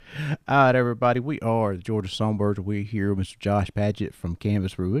All right, everybody. We are the Georgia Songbirds. We're here with Mr. Josh Padgett from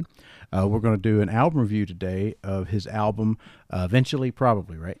Canvas Ruin. We're going to do an album review today of his album, Eventually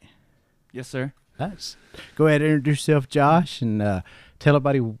Probably, right? Yes, sir. Nice. Go ahead and introduce yourself, Josh, and tell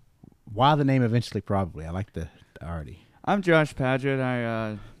everybody why the name Eventually Probably. I like the already. I'm Josh Padgett.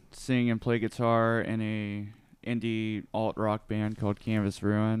 I sing and play guitar in a indie alt rock band called Canvas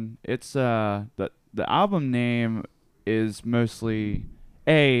Ruin. It's the album name is mostly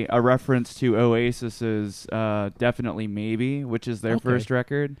a reference to Oasis's Definitely Maybe, which is their first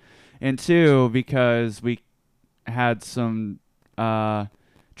record, and two, because we had some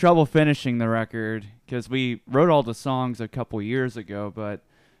trouble finishing the record because we wrote all the songs a couple years ago, but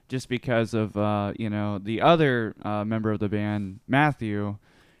just because of the other member of the band, Matthew,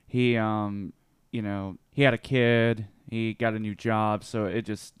 he he had a kid, he got a new job, so it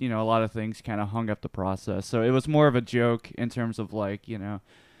just a lot of things kind of hung up the process. So it was more of a joke in terms of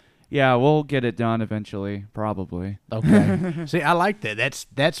yeah, we'll get it done eventually, probably. Okay. See, I like that.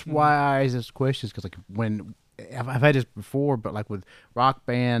 That's why I ask these questions, because when I've had this before, but with rock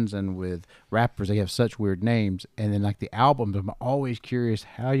bands and with rappers, they have such weird names. And then the albums, I'm always curious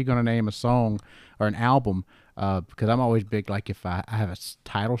how you're going to name a song or an album, because I'm always big, if I have a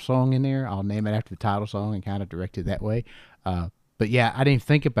title song in there, I'll name it after the title song and kind of direct it that way. But yeah, I didn't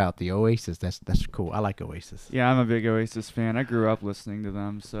think about the Oasis. That's cool. I like Oasis. Yeah, I'm a big Oasis fan. I grew up listening to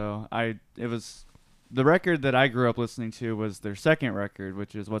them, so the record that I grew up listening to was their second record,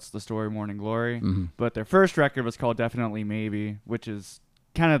 which is What's the Story, Morning Glory. Mm-hmm. But their first record was called Definitely Maybe, which is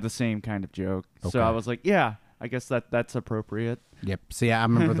kind of the same kind of joke. Okay. So I was like, yeah, I guess that's appropriate. Yep. See, I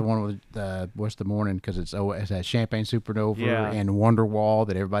remember the one with What's the Morning, because it's a Champagne Supernova and Wonderwall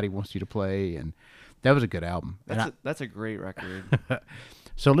that everybody wants you to play, and that was a good album. That's a great record.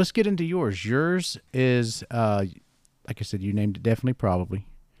 So let's get into yours. Yours is, like I said, you named it Definitely Probably.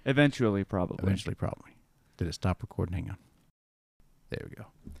 Eventually Probably. Eventually Probably. Did it stop recording? Hang on. There we go.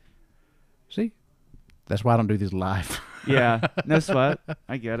 See? That's why I don't do these live. Yeah, no sweat.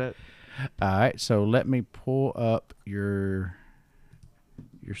 I get it. All right, so let me pull up your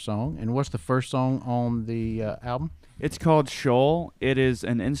song. And what's the first song on the album? It's called Shoal. It is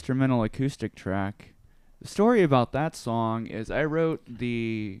an instrumental acoustic track. The story about that song is I wrote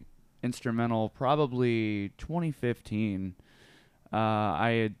the instrumental probably 2015. I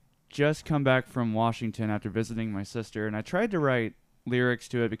had just come back from Washington after visiting my sister, and I tried to write lyrics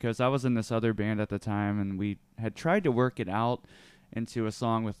to it because I was in this other band at the time, and we had tried to work it out into a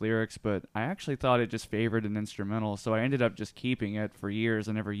song with lyrics, but I actually thought it just favored an instrumental, so I ended up just keeping it for years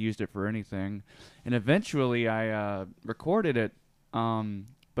and never used it for anything. And eventually I recorded it,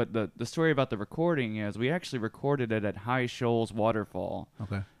 but the story about the recording is we actually recorded it at High Shoals Waterfall.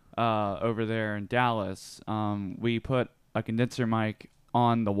 Okay. Over there in Dallas. We put a condenser mic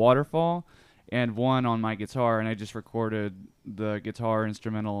on the waterfall and one on my guitar, and I just recorded the guitar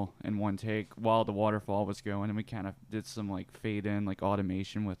instrumental in one take while the waterfall was going, and we kind of did some fade in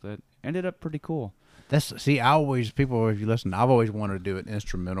automation with it. Ended up pretty cool. People, if you listen, I've always wanted to do an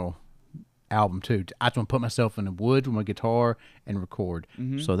instrumental album too. I just want to put myself in the woods with my guitar and record.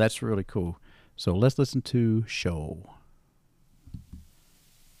 Mm-hmm. So that's really cool. So let's listen to Shoal.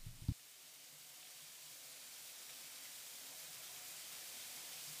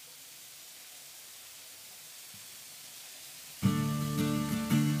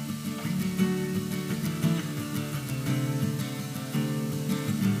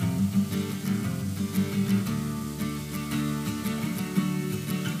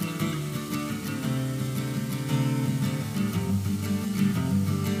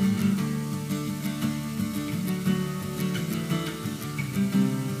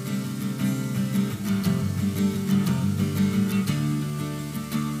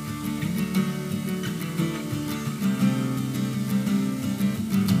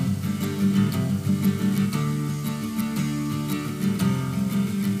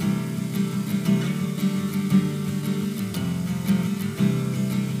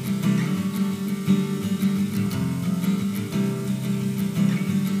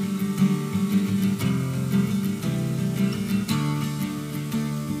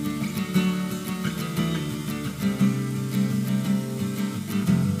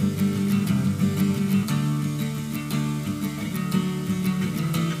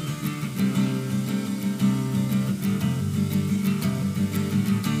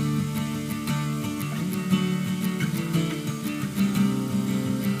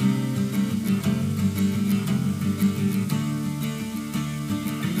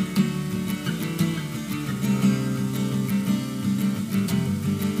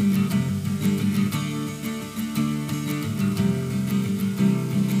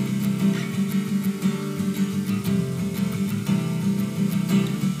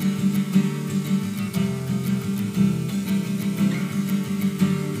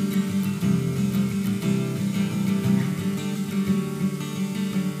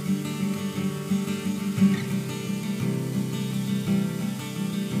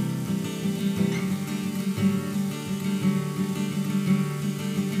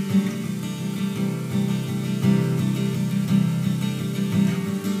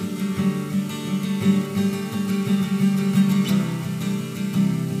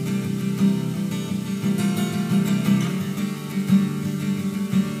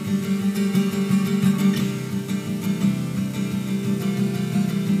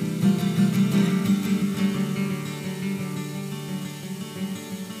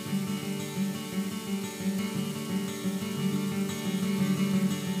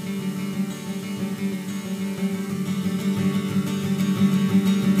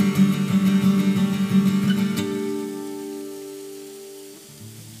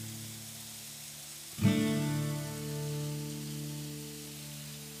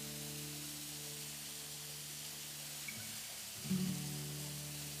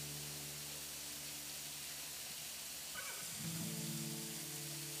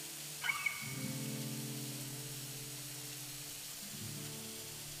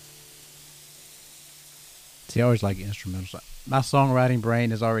 See, I always like instrumentals. Like, my songwriting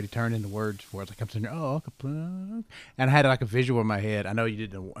brain has already turned into words for it. Like I'm sitting there, oh, and I had like a visual in my head. I know you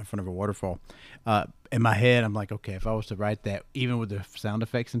did it in front of a waterfall. In my head, I'm like, okay, if I was to write that, even with the sound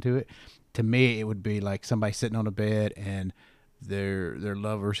effects into it, to me, it would be like somebody sitting on a bed and their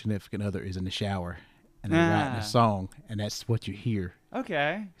lover or significant other is in the shower, and they're writing a song, and that's what you hear.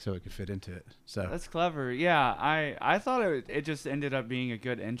 Okay. So it could fit into it. So that's clever. Yeah, I thought it just ended up being a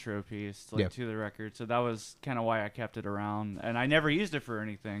good intro piece to the record. So that was kind of why I kept it around, and I never used it for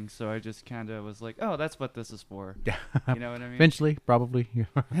anything. So I just kind of was like, oh, that's what this is for. Yeah. You know what I mean? Eventually, probably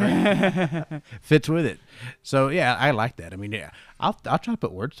fits with it. So yeah, I like that. I mean, yeah, I'll try to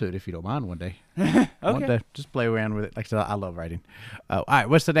put words to it if you don't mind one day. Okay. One day, just play around with it. Like I said, I love writing. All right,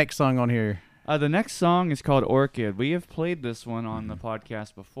 what's the next song on here? The next song is called Orchid. We have played this one on the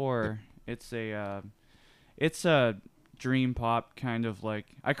podcast before. It's a dream pop kind of like,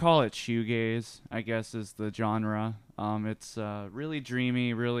 I call it shoegaze, I guess is the genre. It's really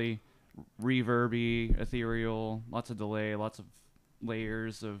dreamy, really reverby, ethereal, lots of delay, lots of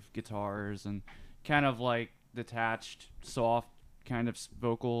layers of guitars, and kind of like detached, soft kind of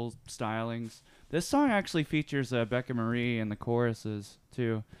vocal stylings. This song actually features Becca Marie in the choruses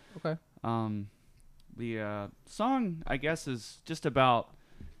too. Okay. The song, I guess, is just about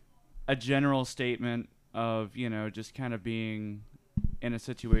a general statement of, just kind of being in a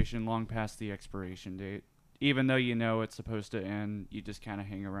situation long past the expiration date. Even though it's supposed to end, you just kind of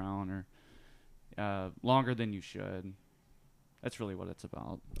hang around or longer than you should. That's really what it's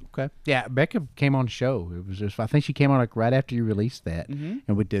about. Okay. Yeah, Becca came on the show. It was just, I think she came on like right after you released that, and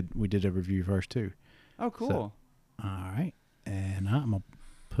we did a review first too. Oh, cool. So, all right, and I'm gonna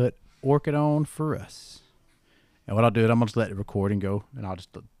put Orchid on for us. And what I'll do is I'm going to let the recording go, and I'll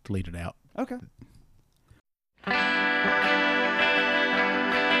just delete it out. Okay.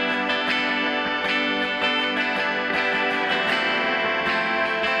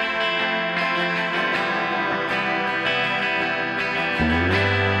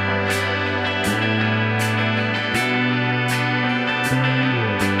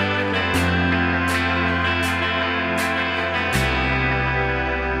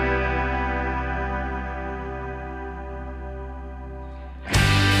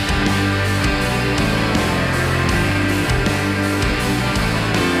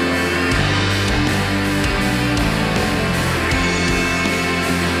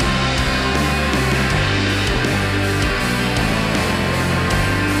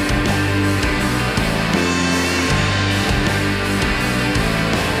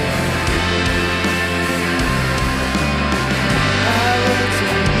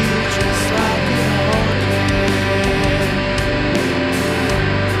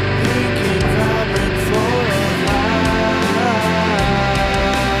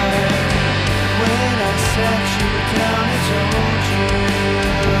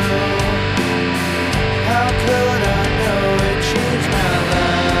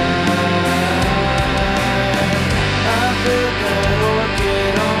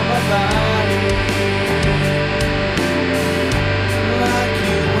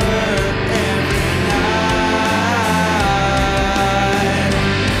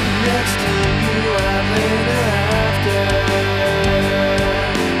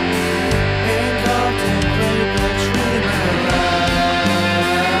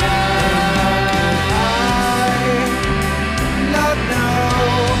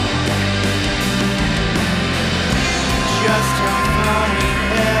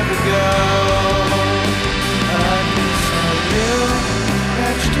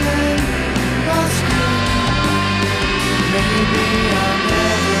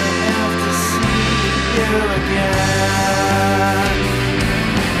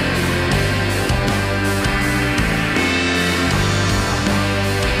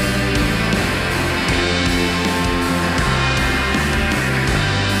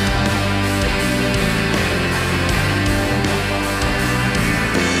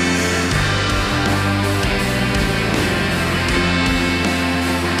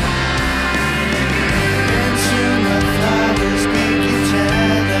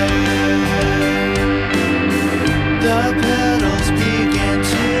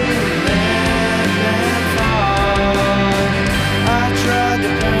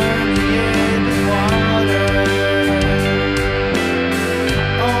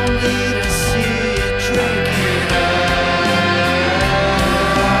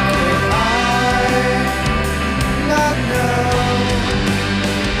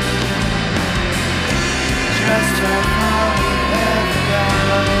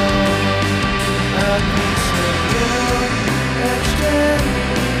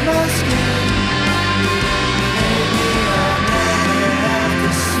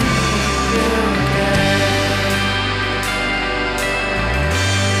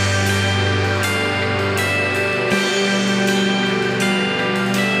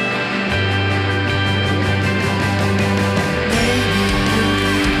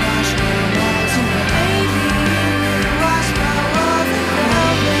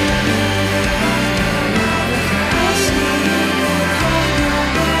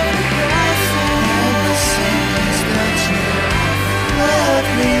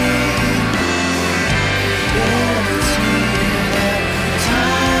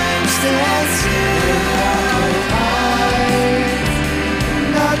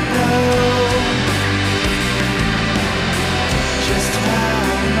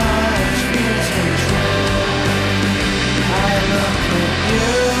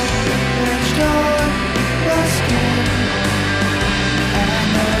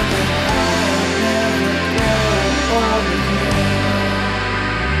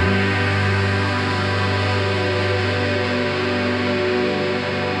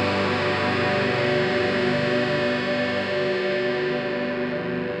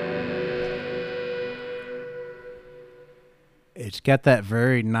 got that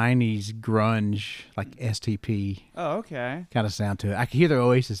very '90s grunge, like STP Oh, okay. kind of sound to it. I can hear the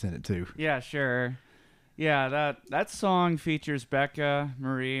Oasis in it too. Yeah, sure. Yeah, that song features Becca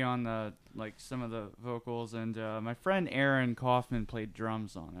Marie on the some of the vocals, and my friend Aaron Kaufman played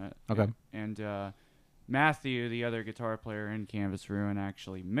drums on it. Okay. And Matthew, the other guitar player in Canvas Ruin,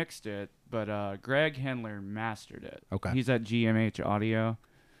 actually mixed it, but Greg Hendler mastered it. Okay. He's at GMH Audio.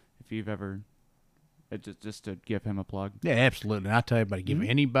 If you've ever, just to give him a plug. Yeah, absolutely. And I tell you, buddy, give Mhm.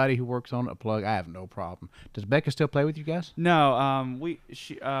 anybody who works on it a plug. I have no problem. Does Becca still play with you guys? No,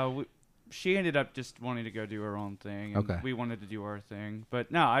 she ended up just wanting to go do her own thing. And Okay. we wanted to do our thing,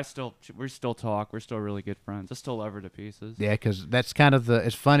 but no, we still talk. We're still really good friends. I still love her to pieces. Yeah, because that's kind of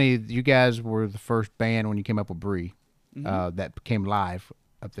it's funny. You guys were the first band when you came up with Bree that became live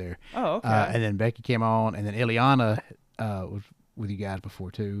up there. Oh, okay. And then Becky came on, and then Ileana was with you guys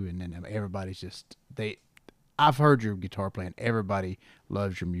before too. And then everybody's just I've heard your guitar playing. Everybody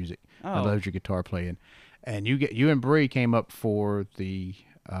loves your music. I Oh. loves your guitar playing. And you and Bree came up for the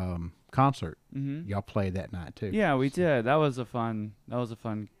concert. Mhm. Y'all played that night too. Yeah, we did. That was a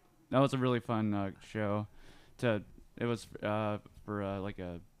really fun show. It was for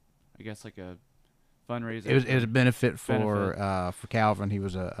I guess like a fundraiser. It was a benefit for Calvin. He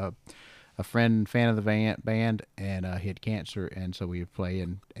was a fan of the band, and he had cancer, and so we would play,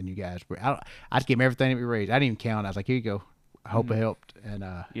 and you guys were. I just gave him everything that we raised. I didn't even count. I was like, here you go. I hope it helped, and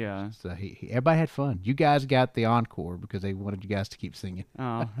Yeah. so everybody had fun. You guys got the encore because they wanted you guys to keep singing,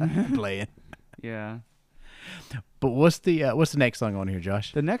 Oh. and playing. Yeah. But what's the next song on here,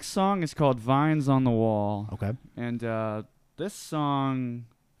 Josh? The next song is called Vines on the Wall. Okay. And this song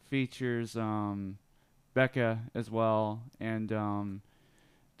features Becca as well, and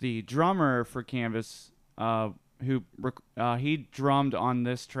the drummer for Canvas, he drummed on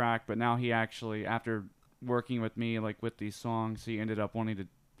this track, but now he actually, after working with me with these songs, he ended up wanting to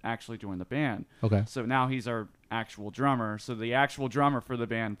actually join the band. Okay. So now he's our actual drummer. So the actual drummer for the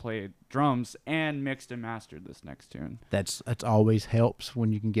band played drums and mixed and mastered this next tune. That's always helps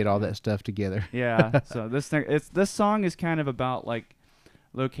when you can get all that stuff together. Yeah. So this song is kind of about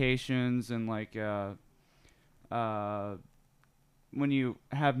locations and when you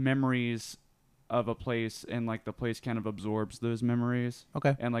have memories of a place and the place kind of absorbs those memories.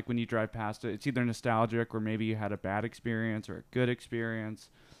 Okay. And when you drive past it, it's either nostalgic or maybe you had a bad experience or a good experience.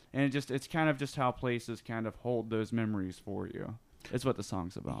 And it's kind of just how places kind of hold those memories for you. It's what the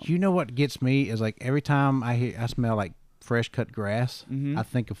song's about. You know what gets me is every time I smell fresh cut grass, I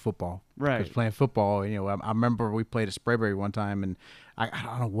think of football. Right. Because playing football, I remember we played at Sprayberry one time, and I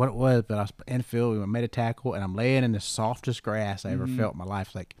don't know what it was, but I was in the field, we made a tackle, and I'm laying in the softest grass I ever felt in my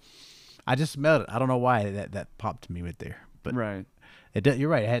life. I just smelled it. I don't know why that popped to me right there. But right. You're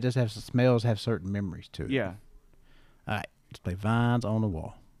right. It does have smells, have certain memories to it. Yeah. All right. Let's play Vines on the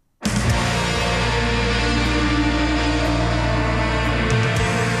Wall.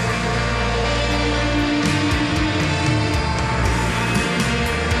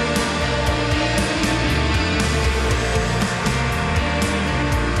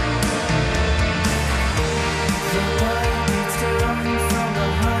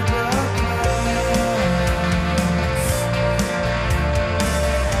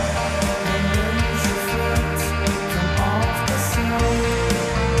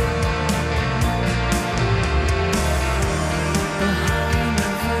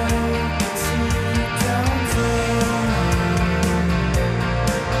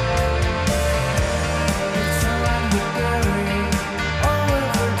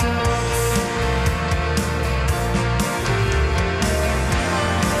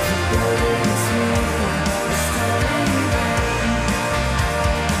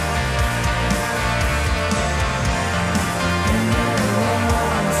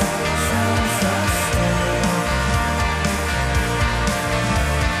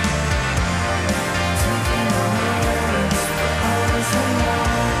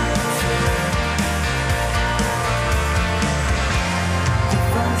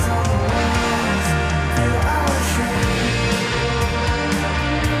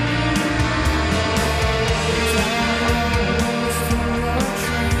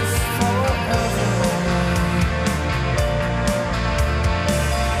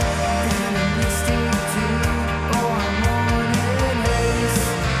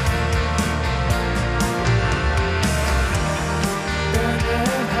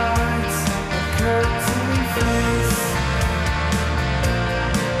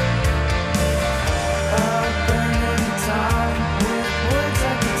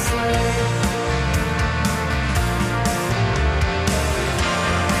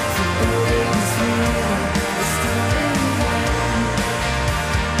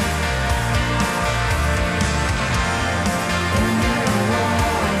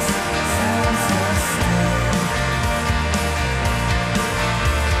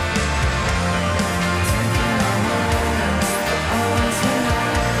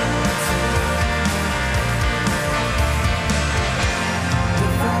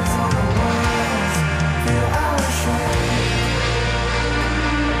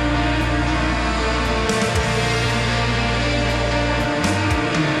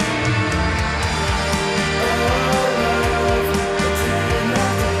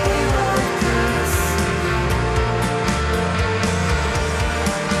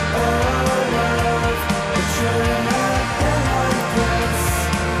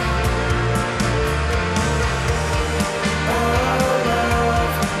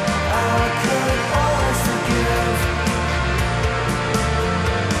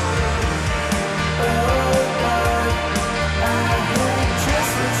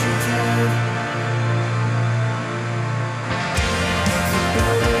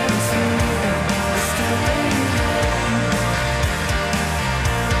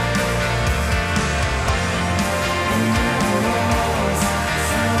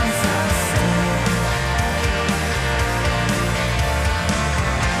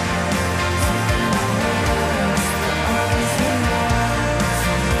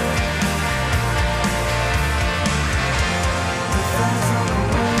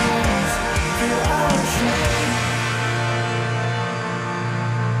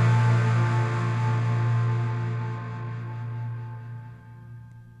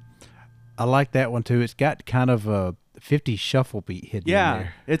 I like that one too. It's got kind of a 50 shuffle beat hidden in Yeah,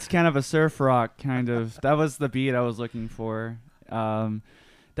 there. it's kind of a surf rock kind of. That was the beat I was looking for.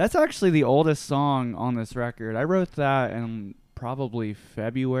 That's actually the oldest song on this record. I wrote that in probably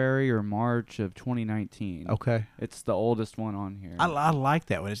February or March of 2019. Okay. It's the oldest one on here. I like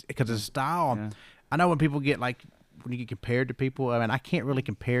that one because the style. Yeah. I know when people get like when you get compared to people. I mean, I can't really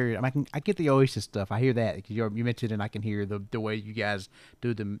compare. I mean, I get the Oasis stuff. I hear that because you mentioned, and I can hear the way you guys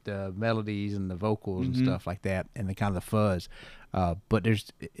do the melodies and the vocals and stuff like that, and the kind of the fuzz. But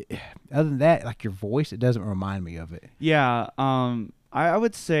there's other than that, like your voice, it doesn't remind me of it. Yeah. I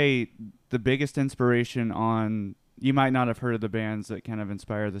would say the biggest inspiration on. You might not have heard of the bands that kind of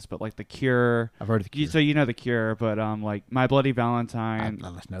inspire this, but like The Cure. I've heard of the Cure. So you know The Cure, but like My Bloody Valentine. I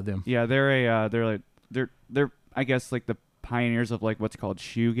must know them. Yeah, they're I guess like the pioneers of like what's called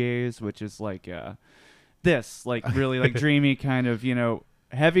shoegaze, which is like this like really like dreamy kind of, you know,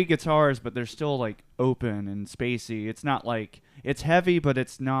 heavy guitars, but they're still like open and spacey. It's not like it's heavy, but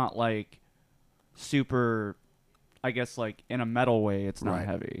it's not like super, I guess like in a metal way. It's not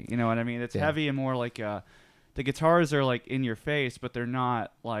heavy. You know what I mean? It's heavy and more like the guitars are like in your face, but they're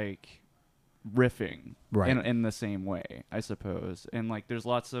not like riffing in the same way, I suppose. And like there's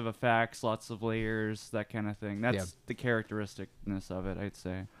lots of effects, lots of layers, that kind of thing. That's the characteristicness of it, I'd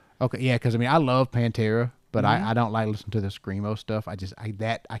say. Okay, yeah, because I mean I love Pantera, but I don't like listening to the screamo stuff. I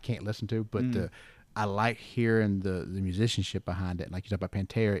can't listen to, but I like hearing the musicianship behind it. Like you talk about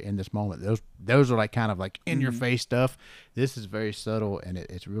Pantera in this moment, those are like kind of like in your face stuff. This is very subtle and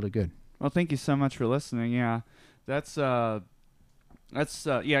it's really good. Well, thank you so much for listening. Yeah, that's yeah,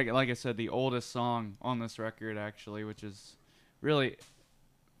 like I said, the oldest song on this record actually, which is really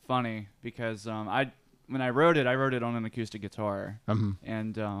funny because when I wrote it on an acoustic guitar,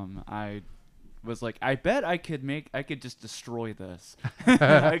 and I was like, I bet I could just destroy this.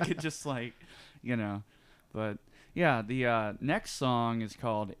 I could just like, you know, but yeah, the next song is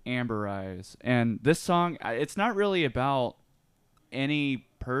called Amber Eyes, and this song it's not really about any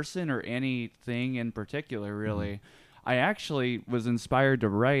person or anything in particular, really. I actually was inspired to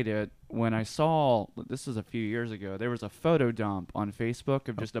write it when I saw, this was a few years ago, there was a photo dump on Facebook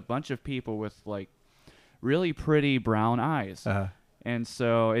of just a bunch of people with like really pretty brown eyes. And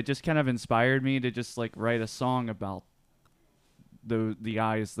so it just kind of inspired me to just like write a song about the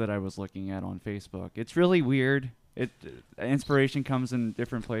eyes that I was looking at on Facebook. It's really weird. Inspiration comes in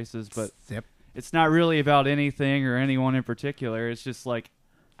different places, but it's not really about anything or anyone in particular. It's just like,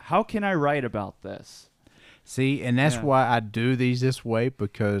 how can I write about this? See, and that's why I do these this way,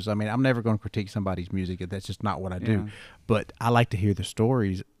 because I mean I'm never going to critique somebody's music. That's just not what I do. But I like to hear the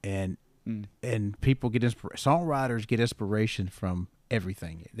stories, and people get songwriters get inspiration from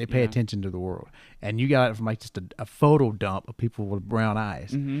everything. They pay attention to the world, and you got it from like just a photo dump of people with brown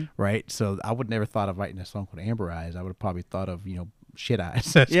eyes, right? So I would never thought of writing a song called Amber Eyes. I would have probably thought of shit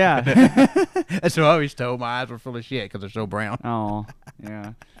eyes. That's what I always told. My eyes were full of shit because they're so brown. Oh,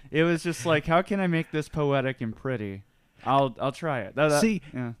 yeah. It was just like, how can I make this poetic and pretty? I'll try it.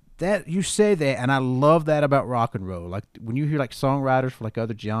 That you say that, and I love that about rock and roll. Like when you hear like songwriters for like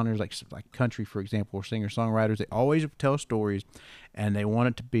other genres, like country, for example, or singer-songwriters, they always tell stories, and they want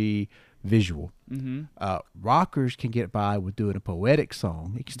it to be visual. Rockers can get by with doing a poetic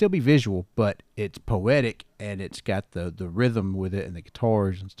song. It can still be visual, but it's poetic, and it's got the rhythm with it and the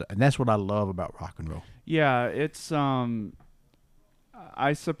guitars and stuff. And that's what I love about rock and roll. Yeah, it's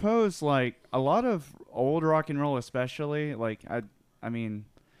I suppose like a lot of old rock and roll, especially like I mean,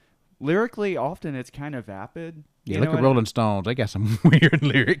 lyrically often it's kind of vapid. Yeah, look at Rolling Stones. They got some weird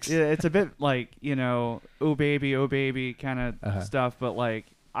lyrics. Yeah, it's a bit like, oh baby kind of stuff. But like,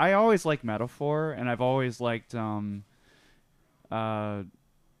 I always like metaphor, and I've always liked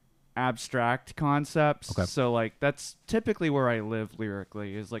abstract concepts. Okay. So like, that's typically where I live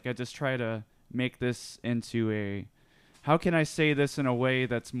lyrically. Is like I just try to make this into how can I say this in a way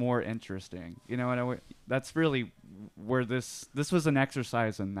that's more interesting? And that's really where this was an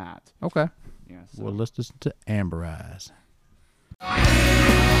exercise in that. Okay. Yeah. So. Well, let's listen to Amber Eyes.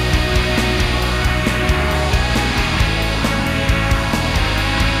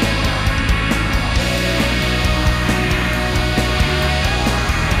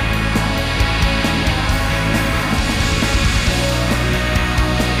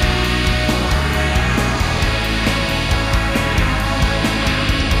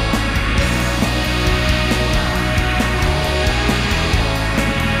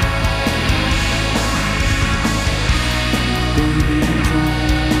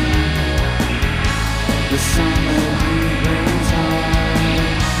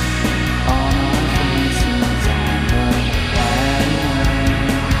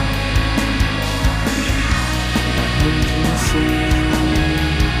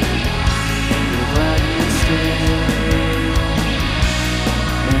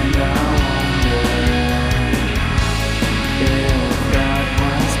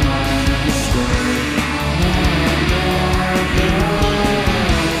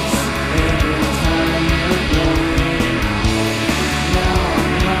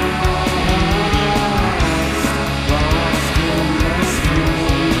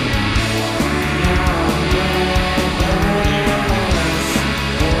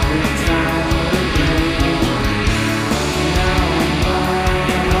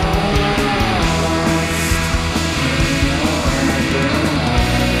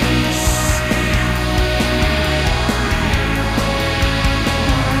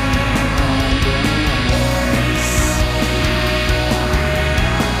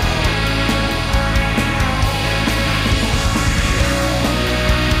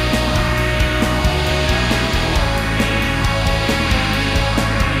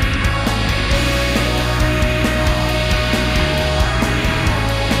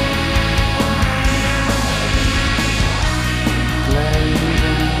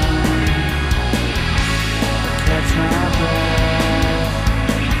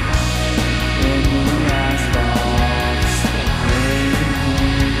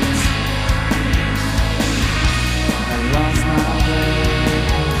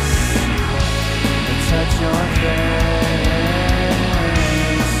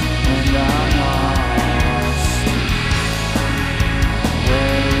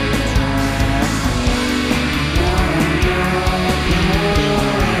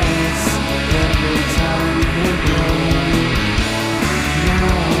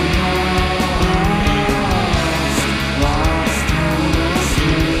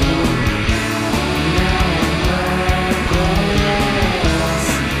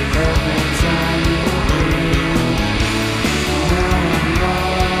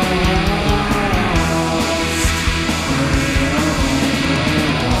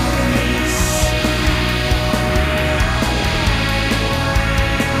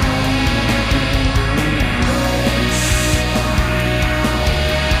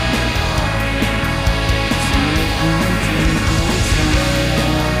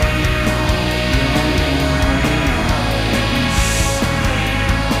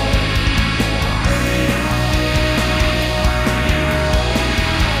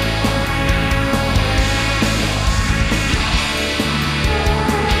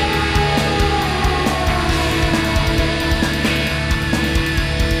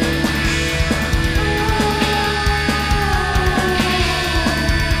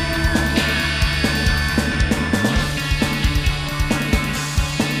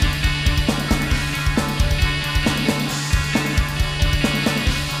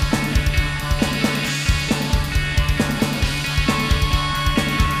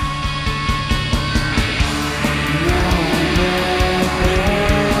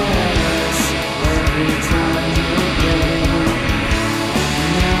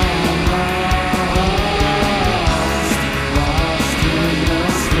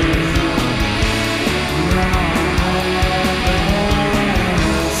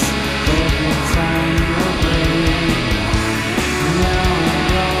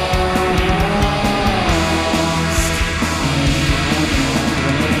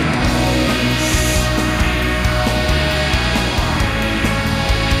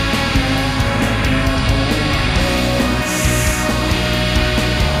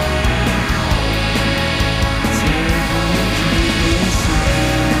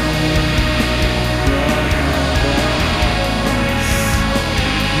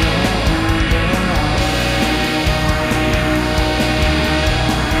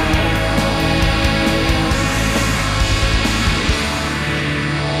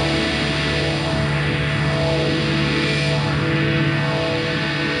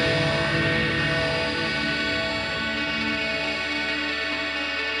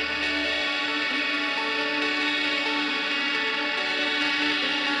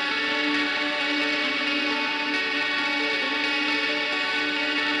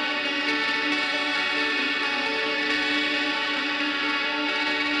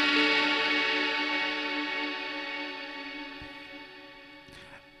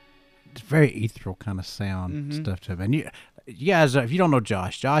 very ethereal kind of sound stuff to him. And you guys, if you don't know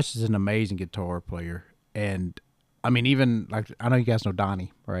Josh is an amazing guitar player. And I mean, even like I know you guys know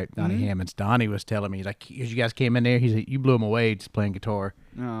Donnie, right? Donnie Hammonds. Donnie was telling me, he's like, as you guys came in there, he's like, you blew him away just playing guitar.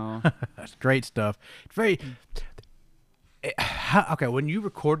 No. That's great stuff. It's very. Okay, when you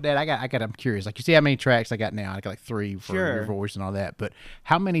record that, I'm curious. Like, you see how many tracks I got now? I got like 3 for your voice and all that. But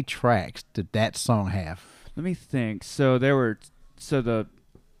how many tracks did that song have? Let me think. So the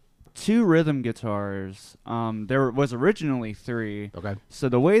 2 rhythm guitars. There was originally 3. Okay. So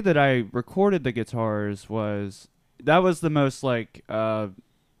the way that I recorded the guitars was the most like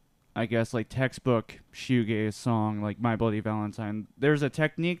I guess like textbook shoegaze song, like My Bloody Valentine. There's a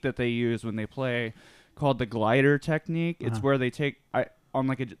technique that they use when they play called the glider technique. It's where they take on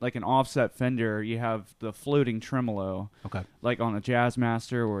like an offset Fender, you have the floating tremolo. Okay. Like on a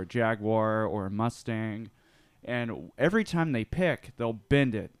Jazzmaster or a Jaguar or a Mustang, and every time they pick, they'll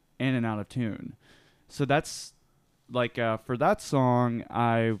bend it in and out of tune. So that's like for that song,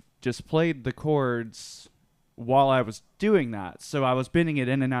 I just played the chords while I was doing that. So I was bending it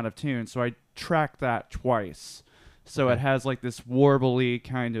in and out of tune. So I tracked that twice. So it has like this warbly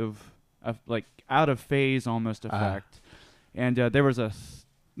kind of like out of phase almost effect. And there was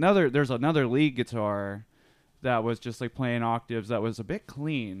another lead guitar that was just like playing octaves that was a bit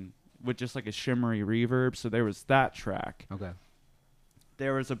clean with just like a shimmery reverb. So there was that track. Okay.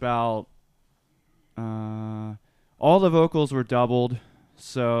 There was about all the vocals were doubled,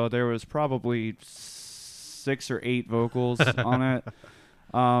 so there was probably 6 or 8 vocals on it,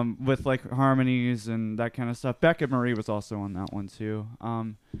 with like harmonies and that kind of stuff. Becca Marie was also on that one too.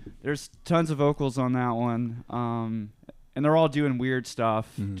 There's tons of vocals on that one, and they're all doing weird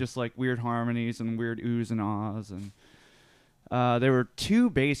stuff, just like weird harmonies and weird oohs and ahs. And there were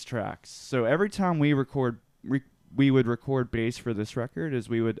 2 bass tracks, so every time we would record bass for this record, is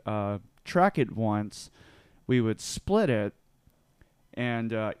we would track it once, we would split it,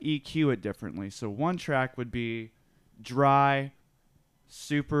 and EQ it differently. So one track would be dry,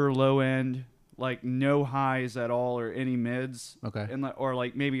 super low end, like no highs at all or any mids. Okay. And or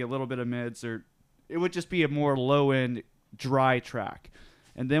like maybe a little bit of mids, or it would just be a more low end dry track.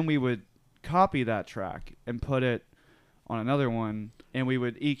 And then we would copy that track and put it on another one, and we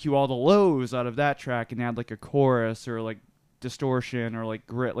would EQ all the lows out of that track and add like a chorus or like distortion or like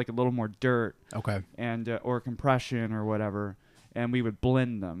grit, like a little more dirt. Okay. And or compression or whatever, and we would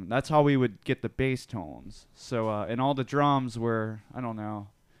blend them. That's how we would get the bass tones. So and all the drums were, I don't know,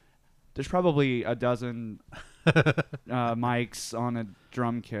 there's probably a dozen mics on a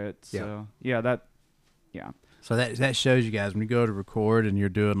drum kit. So yeah. So that shows you guys when you go to record and you're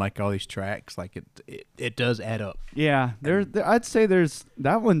doing like all these tracks, like it does add up. Yeah, I'd say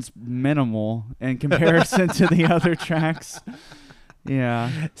that one's minimal in comparison to the other tracks.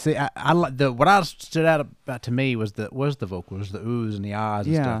 Yeah. See, I like what stood out about to me was the vocals, the oohs and the ahs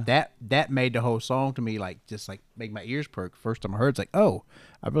and stuff. That made the whole song to me like just like make my ears perk. First time I heard, it's like, oh,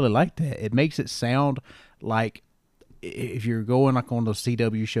 I really like that. It makes it sound like if you're going like on those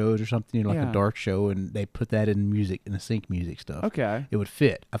CW shows or something, you know, like a dark show, and they put that in music, in the sync music stuff. Okay. It would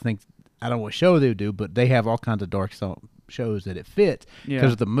fit. I don't know what show they would do, but they have all kinds of dark shows that it fits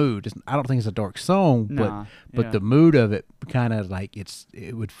because of the mood. I don't think it's a dark song, but the mood of it kind of like it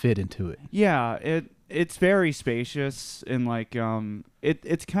would fit into it. Yeah, it's very spacious, and like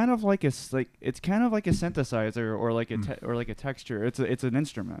it's kind of like a synthesizer or like or like a texture. It's an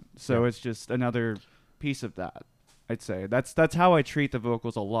instrument, so it's just another piece of that. I'd say that's how I treat the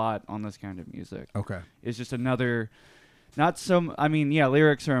vocals a lot on this kind of music. Okay, it's just another, not so. I mean, yeah,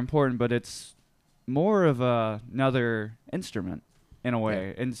 lyrics are important, but it's more of another instrument in a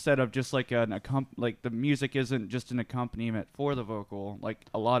way, instead of just like like the music isn't just an accompaniment for the vocal like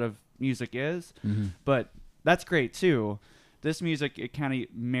a lot of music is, but that's great too. This music, it kind of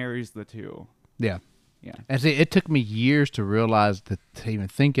marries the two. Yeah. And see, it took me years to realize to even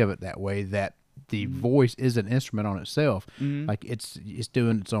think of it that way, that the voice is an instrument on itself. Like it's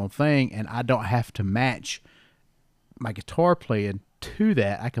doing its own thing, and I don't have to match my guitar playing to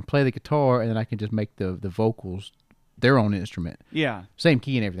that. I can play the guitar, and then I can just make the vocals their own instrument. Yeah. Same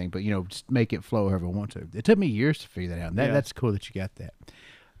key and everything, but, you know, just make it flow however I want to. It took me years to figure that out. And that's cool that you got that.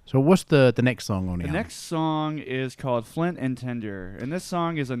 So what's the next song on the album? The next song is called Flint and Tinder, and this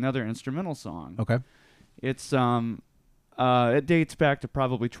song is another instrumental song. Okay. It's it dates back to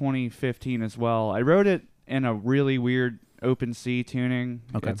probably 2015 as well. I wrote it in a really weird open C tuning.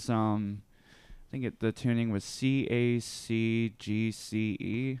 Okay. It's I think the tuning was C-A-C-G-C-E.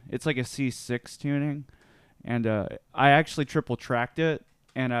 It's like a C6 tuning. And I actually triple tracked it,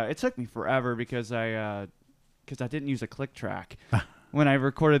 and it took me forever because I didn't use a click track. when I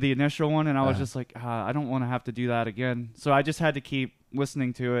recorded the initial one, and I was Uh-huh. just like, I don't want to have to do that again. So I just had to keep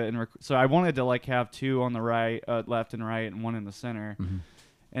listening to it, and so I wanted to like have two on the right, left and right, and one in the center. Mm-hmm.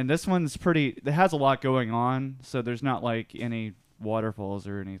 And this one's pretty. It has a lot going on, so there's not like any waterfalls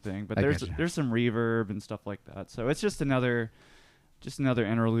or anything, but I there's gotcha. there's some reverb and stuff like that. So it's just another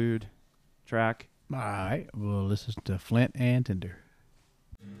interlude track. All right. Well, listen to Flint and Tinder.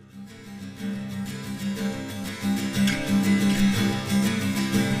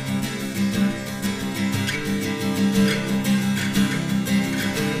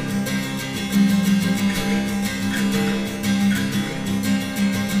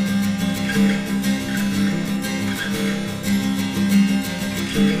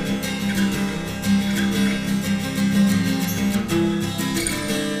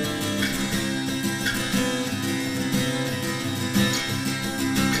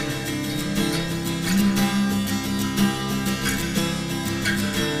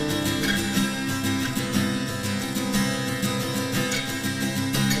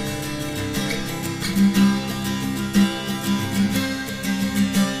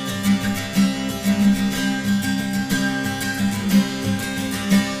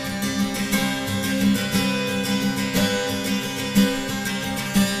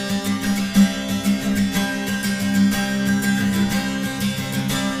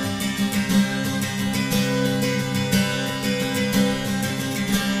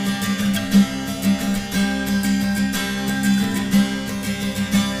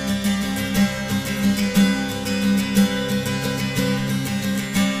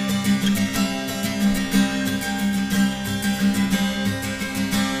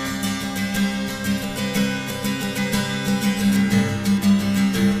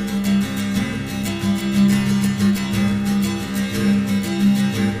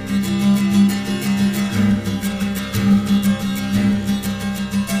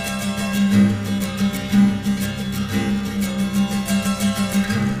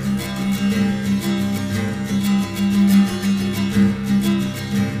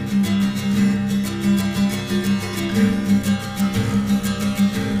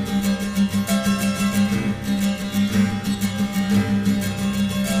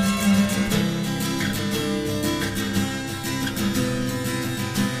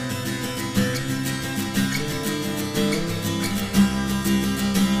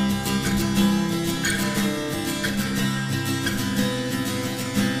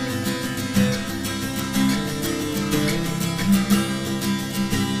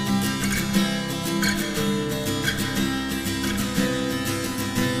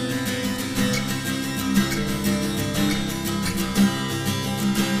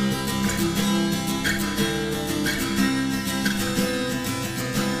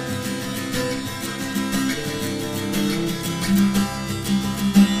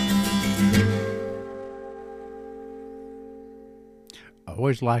 I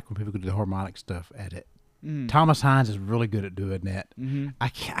always like when people do the harmonic stuff at it. Thomas Hines is really good at doing that. Mm-hmm. I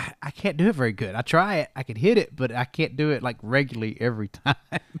can't do it very good. I try it. I can hit it, but I can't do it like regularly every time.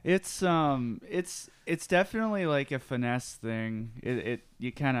 It's definitely like a finesse thing. It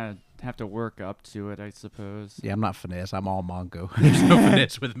you kind of have to work up to it, I suppose. Yeah, I'm not finesse. I'm all Mongo. There's no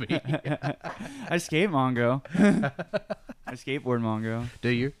finesse with me. I skate Mongo. I skateboard Mongo. Do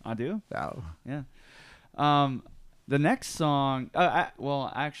you? I do. Oh. Yeah. The next song.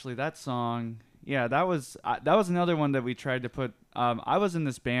 Actually, that song. Yeah, that was another one that we tried to put. I was in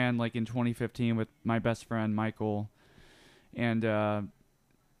this band like in 2015 with my best friend Michael, and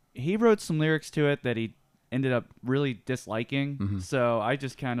he wrote some lyrics to it that he ended up really disliking. Mm-hmm. So I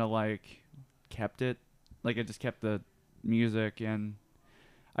just kind of like kept it. Like I just kept the music, and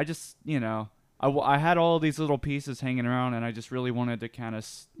I just I had all these little pieces hanging around, and I just really wanted to kind of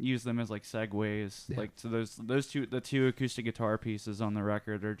use them as like segues. Yeah. Like so the two acoustic guitar pieces on the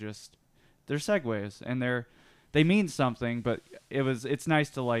record are just they're segues, and they mean something. But it's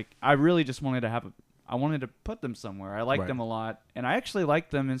nice to like. I really just wanted to I wanted to put them somewhere. I liked Right. them a lot, and I actually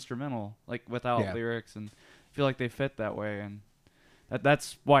liked them instrumental, like without Yeah. lyrics, and feel like they fit that way, and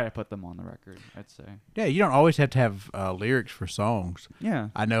that's why I put them on the record, I'd say. Yeah, you don't always have to have lyrics for songs. Yeah.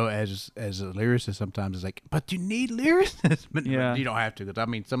 I know as a lyricist sometimes it's like, but you need lyrics. But Yeah. you don't have to. 'Cause, I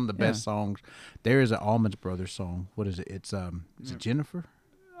mean, some of the best songs. There is an Allman Brothers song. What is it? It's is it Jennifer?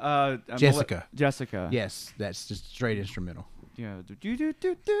 Jessica. Jessica. Yes, that's just straight instrumental. Yeah.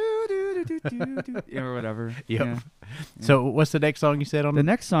 Yeah, or whatever. Yep. Yeah. So what's the next song you said on The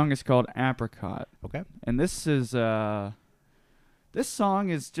next song is called Apricot. Okay. And this song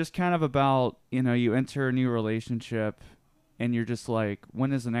is just kind of about, you enter a new relationship and you're just like,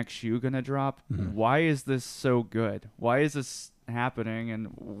 when is the next shoe going to drop? Mhm. Why is this so good? Why is this happening, and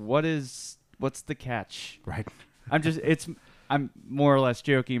what's the catch? Right. I'm more or less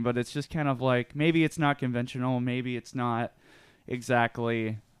joking, but it's just kind of like, maybe it's not conventional, maybe it's not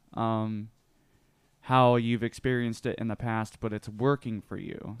exactly how you've experienced it in the past, but it's working for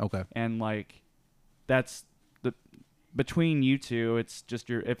you. Okay. And like, that's between you two, it's just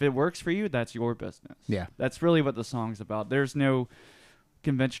if it works for you, that's your business. Yeah. That's really what the song's about. There's no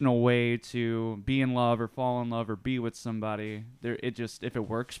conventional way to be in love or fall in love or be with somebody. If it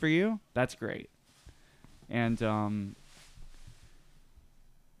works for you, that's great. And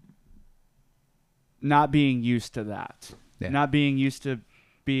not being used to that. Yeah. Not being used to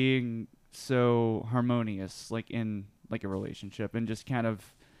being so harmonious in a relationship, and just kind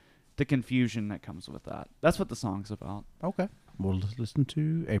of the confusion that comes with that. That's what the song's about. Okay. Well, let's listen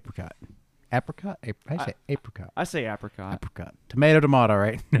to Apricot. Apricot? I say apricot. I say apricot. Apricot. Tomato,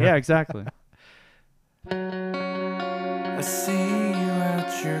 right? Yeah, exactly. I see you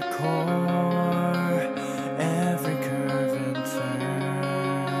at your core, every curve and turn.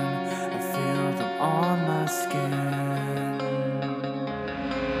 I feel them on my skin.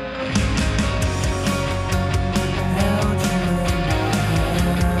 Held you in my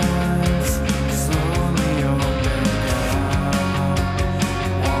hands, slowly opened up,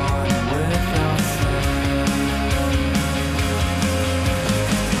 one without sin.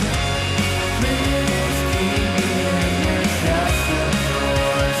 Please keep me in your chest of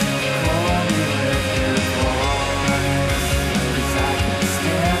drawers, call me with your voice, 'cause I can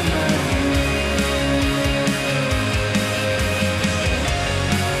stand the heat.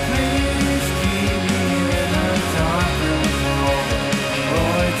 Please keep me in a dark room full of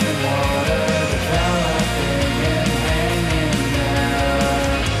voids and water developing and hanging there.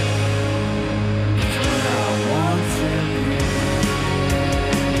 It's where I want to be.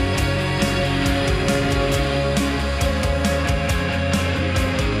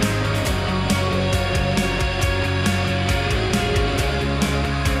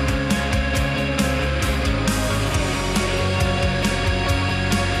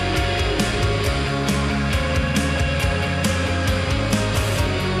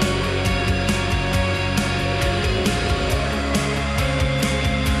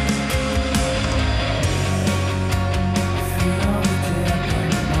 Feel the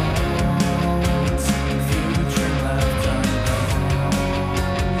dipping bones, future left unknown.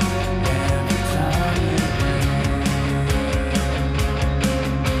 Every time you breathe,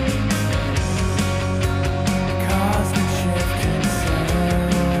 cosmic shift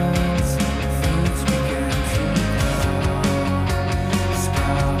concerns, fruits begin to grow,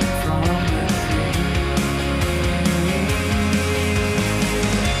 sprouting from the tree.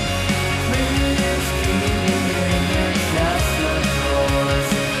 Please keep me in your chest of drawers,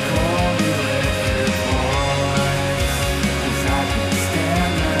 call me with your voice, 'cause I can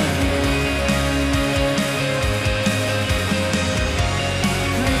stand the heat.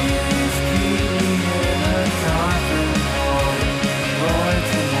 Please keep me in a dark room full of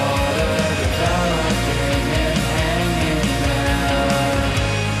voids and water developing and hanging there.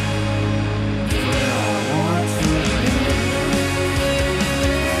 It's where I want to be.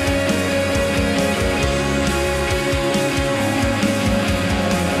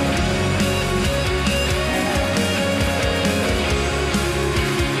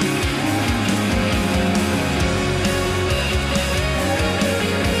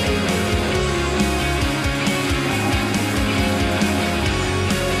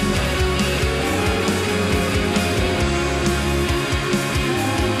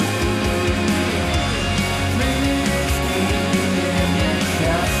 Please keep me in your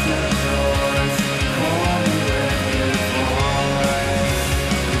chest of drawers, call me with your voice,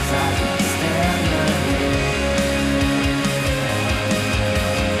 'cause I can stand the heat.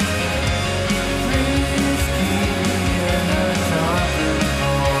 Please keep me in a dark room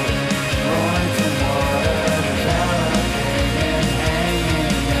full of voids and water developing and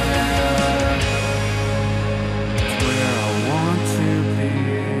hanging there. It's where I want to be.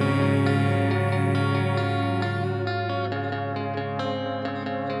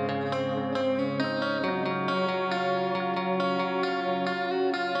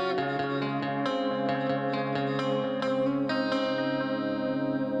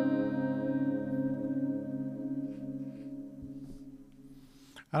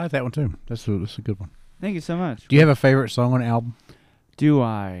 I like that one too. That's a good one. Thank you so much. Do you have a favorite song on the album? Do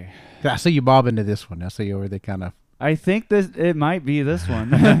I? I see you bob into this one. I see you over there kind of. I think it might be this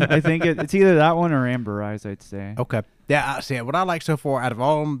one. I think it's either that one or Amber Eyes, I'd say. Okay. Yeah, I see. What I like so far out of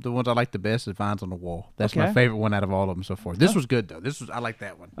all of them, the ones I like the best is Vines on the Wall. That's my Okay. favorite one out of all of them so far. This was good though. I like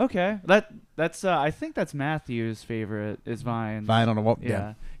that one. Okay, that's I think that's Matthew's favorite is Vine. Vine on the Wall.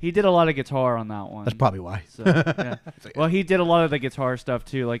 Yeah. He did a lot of guitar on that one. That's probably why. So, yeah. Well, he did a lot of the guitar stuff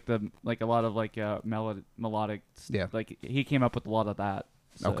too, like a lot of like melodic. Yeah. Like he came up with a lot of that.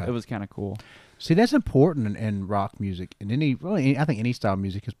 So Okay. It was kind of cool. See, that's important in rock music and I think any style of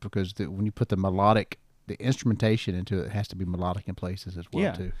music is because when you put the instrumentation into it, has to be melodic in places as well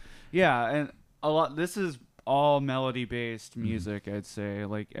Yeah. too. Yeah, and a lot. This is all melody-based music. I'd say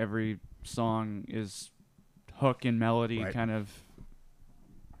like every song is hook and melody Right. kind of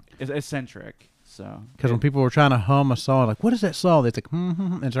eccentric. So Because when people were trying to hum a song, like, what is that song? It's like,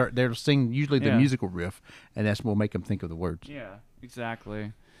 and they'll sing usually the Yeah. musical riff, and that's what will make them think of the words. yeah,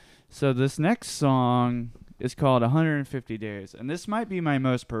 exactly. So this next song is called 150 Days, and this might be my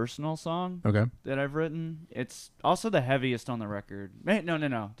most personal song Okay. that I've written. It's also the heaviest on the record.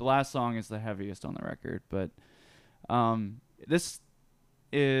 No. The last song is the heaviest on the record, but this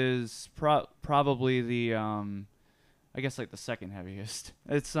is probably the I guess like the second heaviest.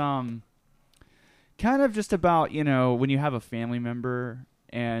 It's kind of just about, when you have a family member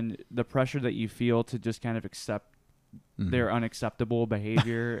and the pressure that you feel to just kind of accept their unacceptable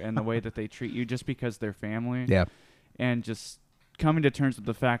behavior and the way that they treat you just because they're family. Yeah. And just coming to terms with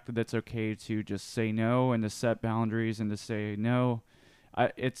the fact that it's okay to just say no and to set boundaries and to say no.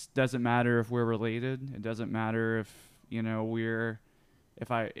 It doesn't matter if we're related. It doesn't matter if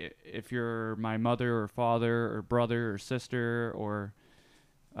if you're my mother or father or brother or sister or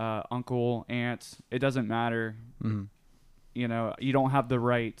uncle, aunt. It doesn't matter. Mm-hmm. You don't have the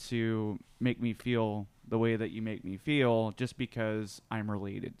right to make me feel the way that you make me feel just because I'm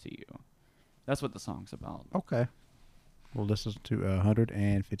related to you. That's what the song's about. Okay. We'll listen to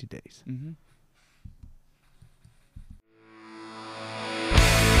 150 Days. Mm-hmm.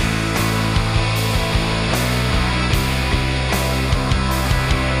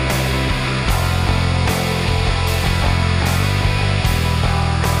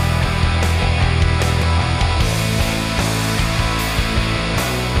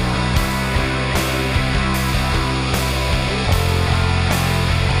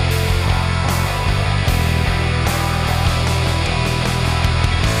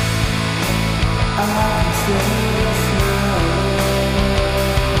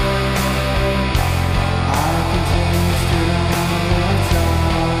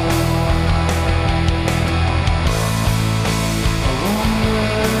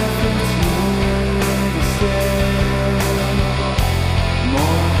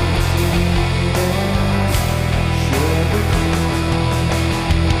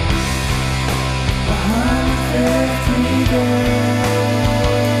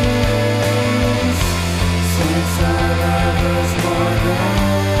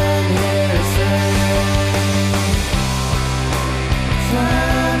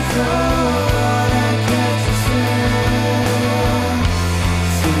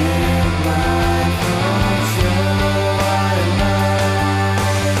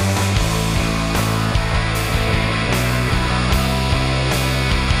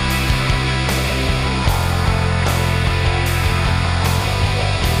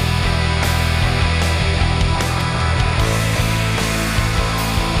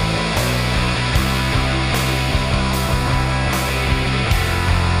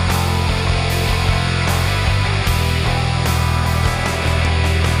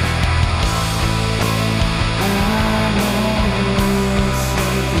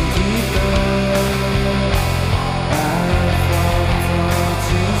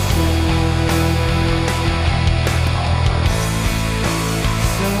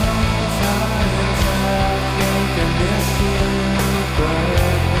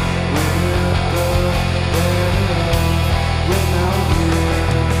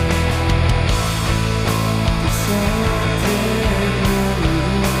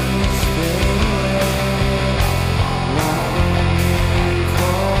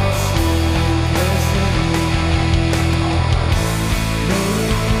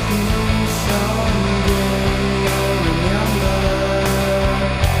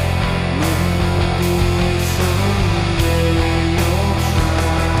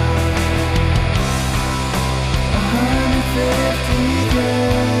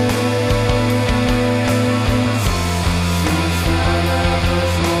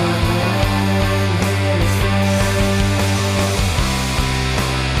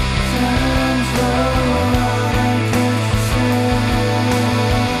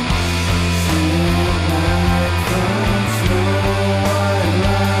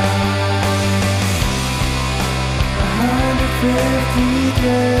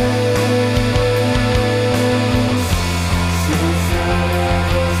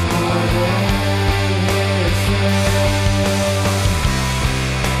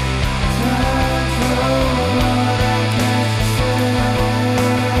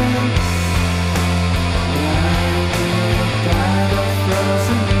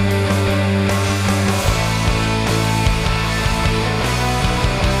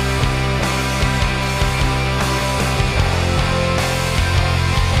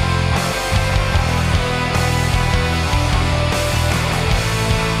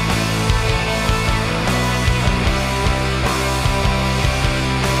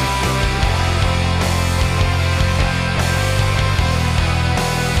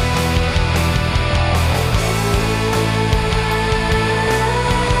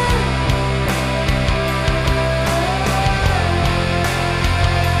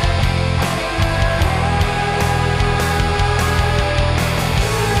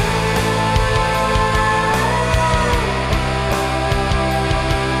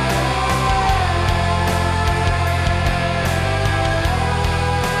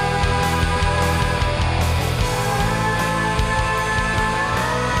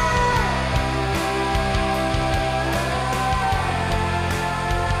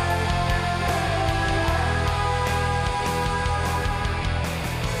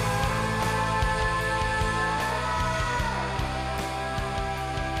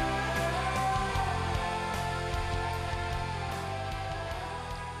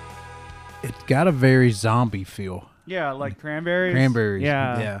 It's got a very zombie feel. Yeah, like Cranberries. Cranberries.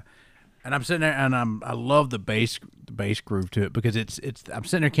 Yeah. Yeah. And I'm sitting there and I love the bass groove to it because it's I'm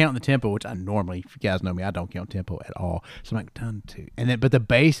sitting there counting the tempo, which I normally, if you guys know me, I don't count tempo at all. So I'm like 1, 2, and then but the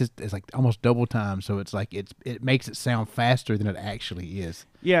bass is like almost double time, so it's like it makes it sound faster than it actually is.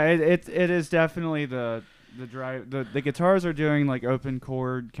 Yeah, it is definitely the drive. The guitars are doing like open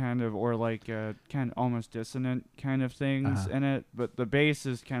chord kind of, or like kind of almost dissonant kind of things in it, but the bass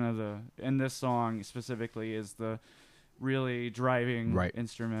is kind of in this song specifically is the really driving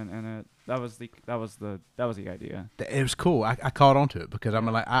instrument in it. That was the idea. It was cool. I caught on to it because I'm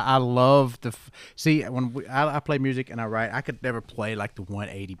like I love see when I play music and I write, I could never play like the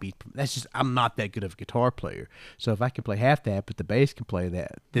 180 beat. That's just I'm not that good of a guitar player. So if I can play half that, but the bass can play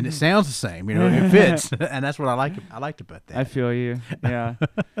that, then it sounds the same. You know, it fits, and that's what I liked about that. I feel you. Yeah.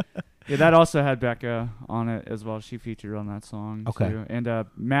 Yeah, that also had Becca on it as well. She featured on that song too. And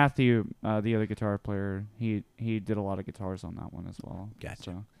Matthew, the other guitar player, he did a lot of guitars on that one as well. Gotcha.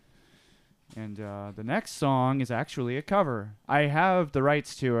 So. And the next song is actually a cover. I have the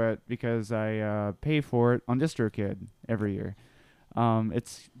rights to it because I pay for it on DistroKid every year.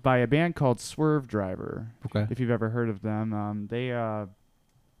 It's by a band called Swerve Driver. Okay. If you've ever heard of them, they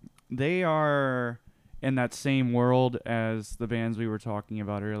are in that same world as the bands we were talking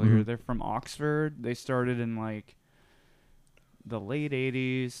about earlier. Mm-hmm. They're from Oxford. They started in like the late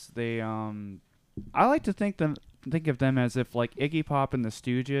 80s. They I like to think of them as if like Iggy Pop and the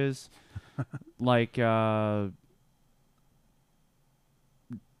Stooges, like if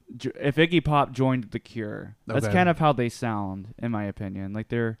Iggy Pop joined The Cure. That's kind of how they sound, in my opinion. Like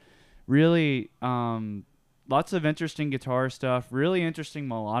they're really lots of interesting guitar stuff, really interesting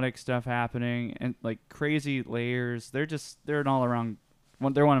melodic stuff happening, and like crazy layers. They're an all around.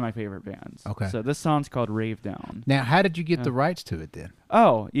 They're one of my favorite bands. Okay. So this song's called Rave Down. Now, how did you get the rights to it then?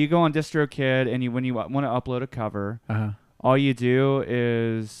 Oh, you go on DistroKid, and when you want to upload a cover, all you do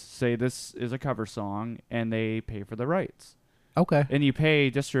is say this is a cover song, and they pay for the rights. Okay. And you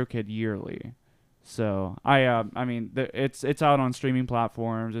pay DistroKid yearly. So I mean, it's out on streaming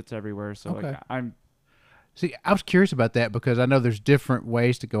platforms. It's everywhere. So like See, I was curious about that because I know there's different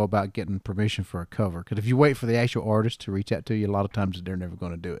ways to go about getting permission for a cover. Because if you wait for the actual artist to reach out to you, a lot of times they're never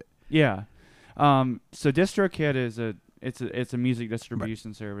going to do it. Yeah. So DistroKid is a music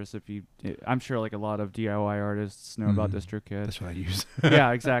distribution service. I'm sure like a lot of DIY artists know about DistroKid. That's what I use.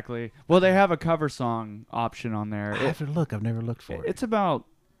 Yeah, exactly. Well, they have a cover song option on there. I have to look. I've never looked for it. It's about,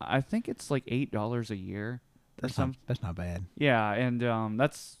 I think it's like $8 a year. That's not bad. Yeah, and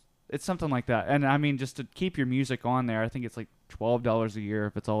it's something like that. And I mean, just to keep your music on there, I think it's like $12 a year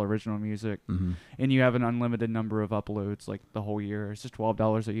if it's all original music. Mm-hmm. And you have an unlimited number of uploads like the whole year. It's just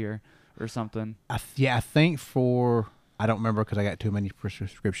 $12 a year or something. I think I don't remember because I got too many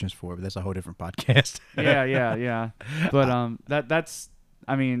subscriptions for it, but that's a whole different podcast. Yeah. But that's,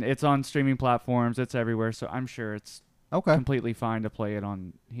 I mean, it's on streaming platforms. It's everywhere. So I'm sure it's completely fine to play it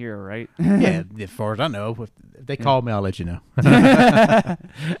on here, right? Yeah, as far as I know. If they call me, I'll let you know. All right,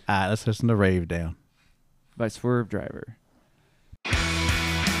 let's listen to Rave Down by Swerve Driver.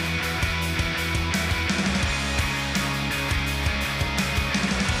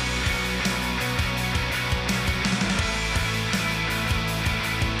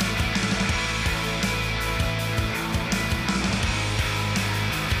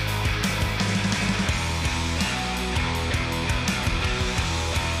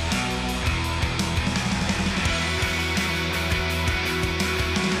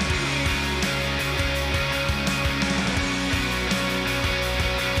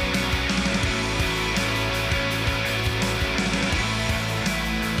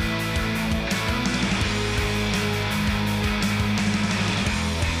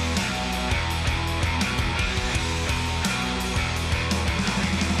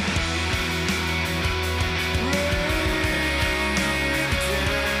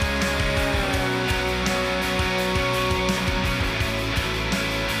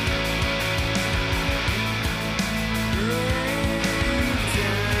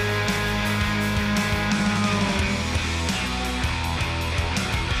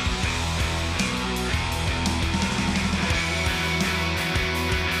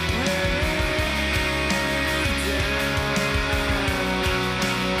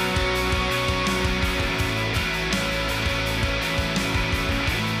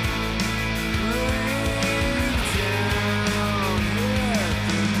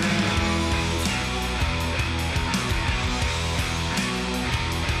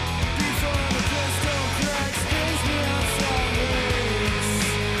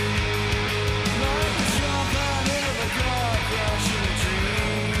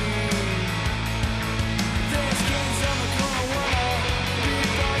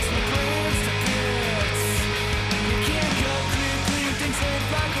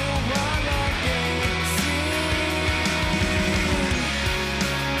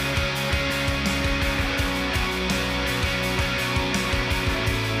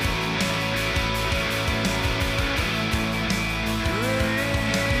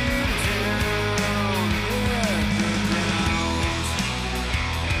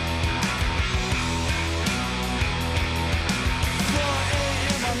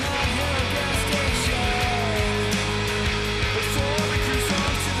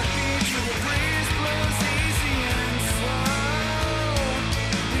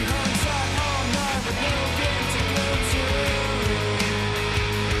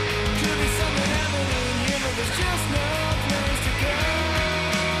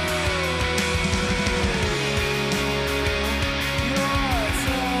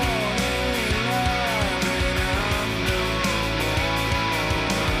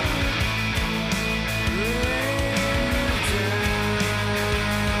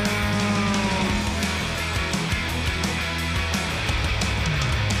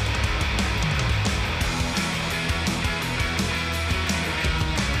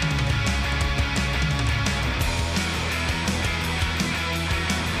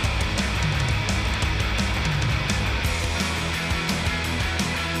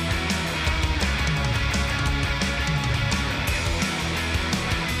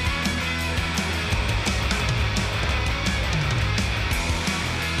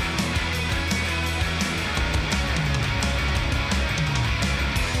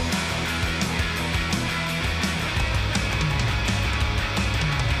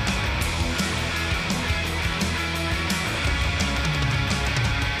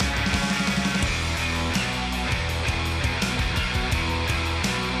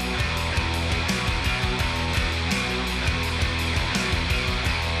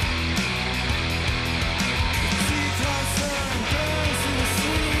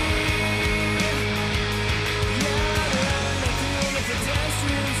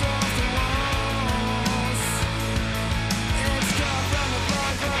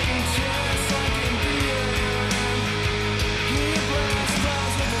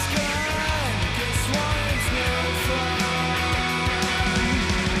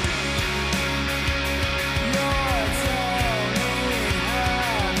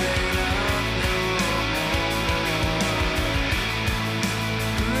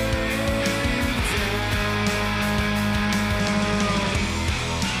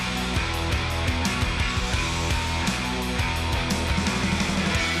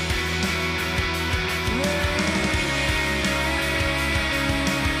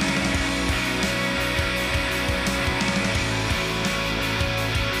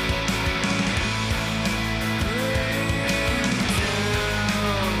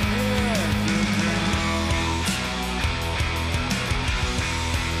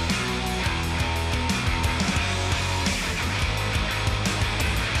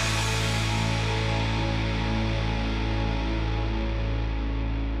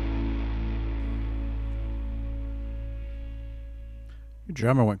 Your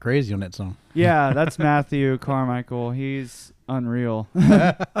drummer went crazy on that song. Yeah, that's Matthew Carmichael. He's unreal.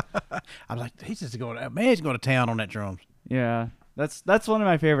 I'm like, he's just going. Man, he's going to town on that drums. Yeah, that's one of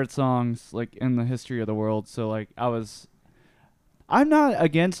my favorite songs, like in the history of the world. So like I'm not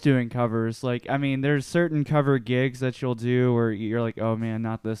against doing covers. Like I mean, there's certain cover gigs that you'll do where you're like, oh man,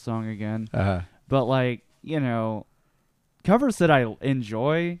 not this song again. But like covers that I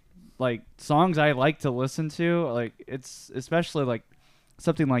enjoy, like songs I like to listen to, like it's especially like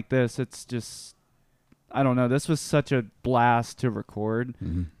something like this. It's just I don't know. This was such a blast to record.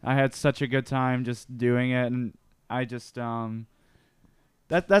 Mm-hmm. I had such a good time just doing it, and I just those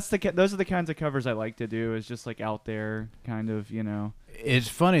are the kinds of covers I like to do. Is just like out there, kind of, It's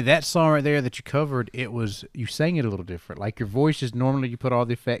funny, that song right there that you covered, you sang it a little different. Like your voice is normally you put all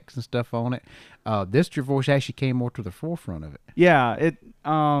the effects and stuff on it. Your voice actually came more to the forefront of it. Yeah, it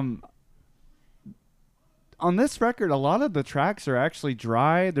on this record, a lot of the tracks are actually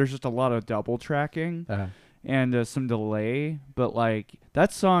dry. There's just a lot of double tracking and some delay. But like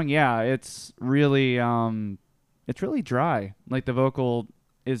that song, yeah, it's really dry. Like the vocal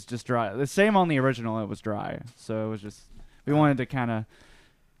is just dry. The same on the original, it was dry. So it was just we wanted to kind of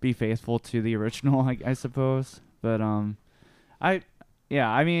be faithful to the original, I suppose. But I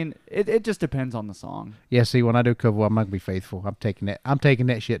mean, it just depends on the song. Yeah, see, when I do cover, I'm not gonna be faithful. I'm taking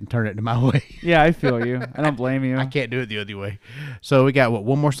that shit and turning it into my way. Yeah, I feel you. I don't blame you. I can't do it the other way. So we got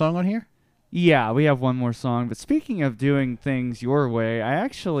one more song on here? Yeah, we have one more song. But speaking of doing things your way, I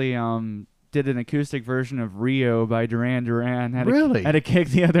actually did an acoustic version of Rio by Duran Duran. Really? Had a gig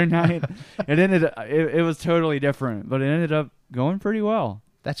the other night. It was totally different, but it ended up going pretty well.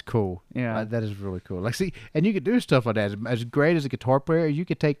 That's cool. Yeah. That is really cool. Like, see, and you could do stuff like that. As great as a guitar player, you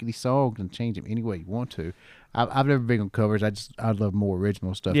could take these songs and change them any way you want to. I've never been on covers. I love more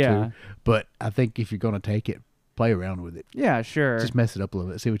original stuff too. But I think if you're gonna take it, play around with it. Yeah, sure. Just mess it up a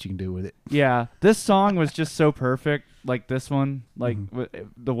little bit. See what you can do with it. Yeah, this song was just so perfect, like this one, like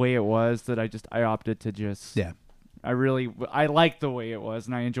the way it was, that I opted to just. Yeah. I liked the way it was,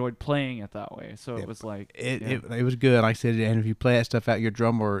 and I enjoyed playing it that way. So Yeah. it was like It was good. Like I said, and if you play that stuff out, your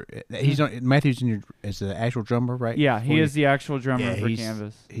drummer, Matthew's is the actual drummer, right? Yeah, he is the actual drummer for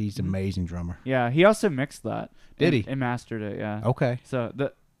Canvas. He's an amazing drummer. Yeah, he also mixed that. Did he? And mastered it, yeah. Okay. So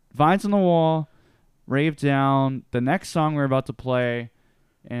the Vines on the Wall, Rave Down, the next song we're about to play,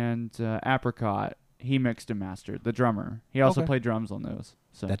 and Apricot, he mixed and mastered, the drummer. He also played drums on those.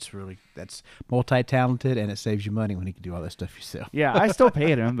 So That's multi-talented, and it saves you money when you can do all that stuff yourself. yeah, I still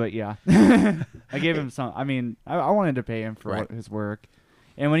paid him, but yeah. I gave him some. I mean, I wanted to pay him for his work.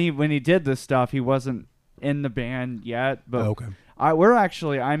 And when he did this stuff, he wasn't in the band yet, but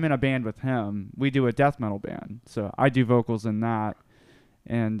I'm in a band with him. We do a death metal band, so I do vocals in that,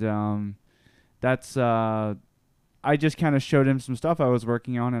 and that's I just kind of showed him some stuff I was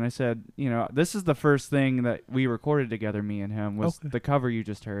working on, and I said, this is the first thing that we recorded together, me and him, was the cover you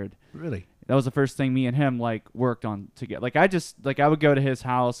just heard. Really? That was the first thing me and him worked on together. I would go to his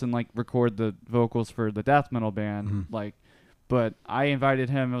house and record the vocals for the death metal band, but I invited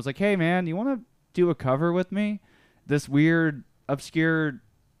him. I was like, "Hey man, you want to do a cover with me? This weird, obscure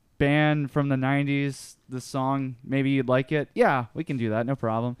band from the 90s, this song, maybe you'd like it." "Yeah, we can do that, no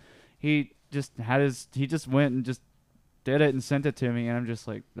problem." He just went and just did it and sent it to me, and I'm just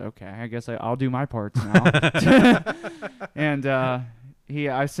like, okay, I guess I'll do my parts now. And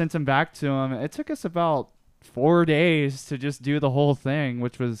I sent him back to him. It took us about 4 days to just do the whole thing,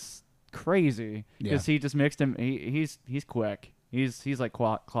 which was crazy because he just mixed him. He's quick. He's like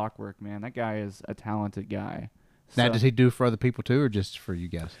clockwork, man. That guy is a talented guy. Now, So- does he do for other people too, or just for you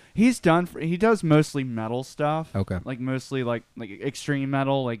guys? He does mostly metal stuff. Okay. Like mostly like extreme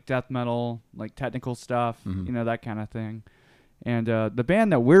metal, like death metal, like technical stuff, that kind of thing. And the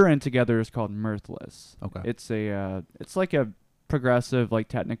band that we're in together is called Mirthless. Okay. It's like a progressive, like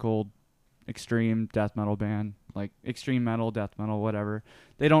technical, extreme death metal band, like extreme metal, death metal, whatever.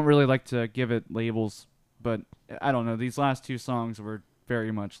 They don't really like to give it labels, but I don't know. These last two songs were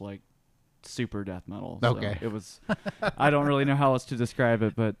very much like super death metal. So Okay. it was I don't really know how else to describe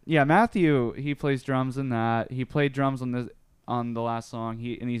it, but yeah, Matthew, he plays drums in that. He played drums on the last song.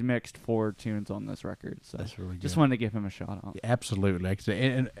 He's mixed 4 tunes on this record. So That's really good. just wanted to give him a shout out. Absolutely. Like I said,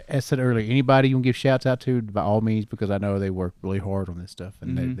 and as I said earlier, anybody you can give shouts out to, by all means, because I know they work really hard on this stuff,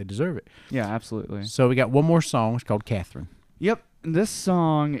 and they deserve it. Yeah, absolutely. So we got one more song. It's called Catherine. Yep. This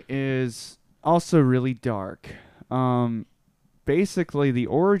song is also really dark. Basically, the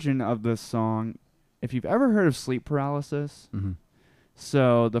origin of this song, if you've ever heard of sleep paralysis,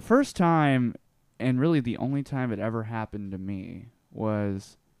 so the first time, and really the only time it ever happened to me,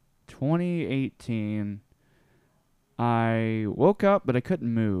 was 2018. I woke up, but I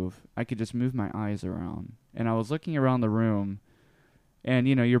couldn't move. I could just move my eyes around. And I was looking around the room, and,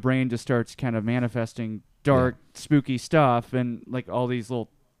 you know, your brain just starts kind of manifesting dark, spooky stuff, and, like, all these little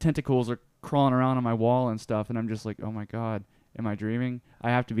tentacles are crawling around on my wall and stuff, and I'm just like, oh, my God, am I dreaming?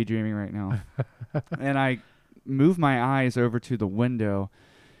 I have to be dreaming right now. And I move my eyes over to the window,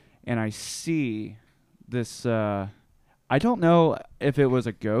 and I see this, I don't know if it was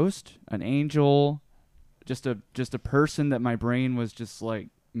a ghost, an angel, just a person that my brain was just like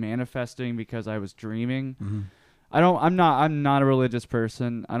manifesting because I was dreaming. Mm-hmm. I'm not a religious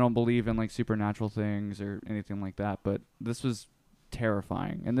person. I don't believe in like supernatural things or anything like that, but this was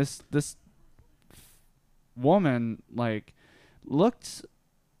terrifying. And this woman like looked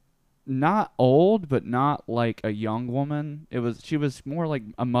not old, but not like a young woman. She was more like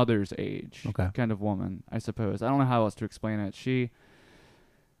a mother's age kind of woman, I suppose. I don't know how else to explain it. She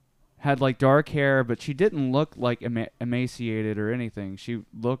had like dark hair, but she didn't look like emaciated or anything. She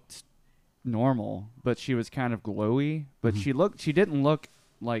looked normal, but she was kind of glowy. But she didn't look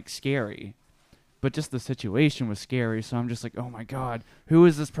like scary, but just the situation was scary. So I'm just like, oh my God, who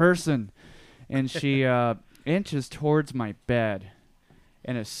is this person? And she inches towards my bed,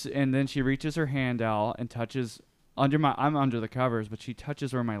 and then she reaches her hand out and touches I'm under the covers, but she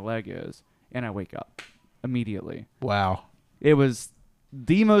touches where my leg is, and I wake up immediately. Wow. It was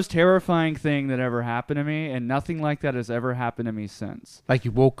the most terrifying thing that ever happened to me, and nothing like that has ever happened to me since. Like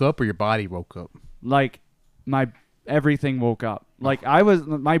you woke up or your body woke up? Like everything woke up. Like I was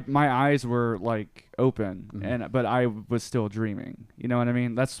my eyes were like open, but I was still dreaming. You know what I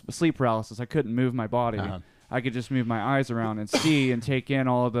mean? That's sleep paralysis. I couldn't move my body. I could just move my eyes around and see and take in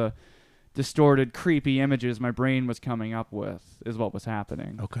all of the distorted, creepy images my brain was coming up with is what was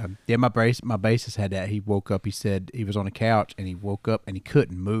happening. Okay. Yeah, my bassist had that. He woke up. He said he was on a couch and he woke up and he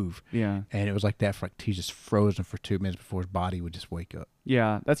couldn't move. Yeah. And it was like that for like he just frozen for 2 minutes before his body would just wake up.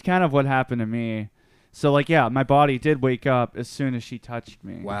 Yeah, that's kind of what happened to me. So like, yeah, my body did wake up as soon as she touched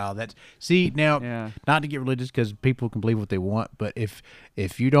me. Wow, now, not to get religious because people can believe what they want, but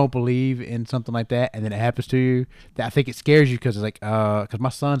if you don't believe in something like that and then it happens to you, I think it scares you because it's like, because my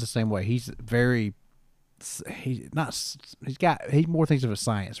son's the same way. He's he more thinks of it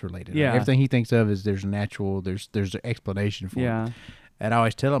science related. Yeah. Like everything he thinks of is there's an explanation for it. And I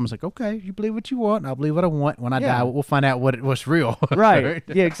always tell him, it's like, okay, you believe what you want, and I'll believe what I want. When I die, we'll find out what's real. Right.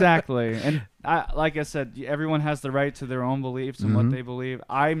 Yeah, exactly. And like I said, everyone has the right to their own beliefs and what they believe.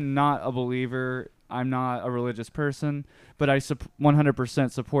 I'm not a believer. I'm not a religious person, but I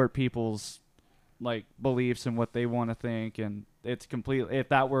 100% support people's like beliefs and what they want to think. And it's completely, if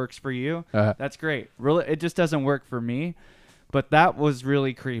that works for you, that's great. Really, it just doesn't work for me. But that was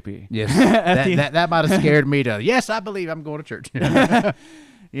really creepy. Yes, that might have scared me to. Yes, I believe I'm going to church.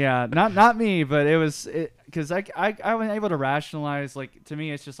 Yeah, not me, but it was because I wasn't able to rationalize. Like to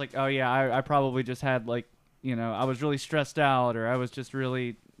me, it's just like, oh yeah, I probably just had like, you know, I was really stressed out, or I was just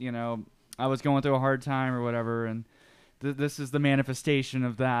really, you know, I was going through a hard time or whatever, and this is the manifestation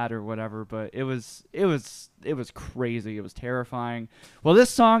of that or whatever. But it was crazy. It was terrifying. Well, this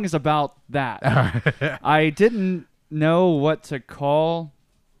song is about that. I didn't know what to call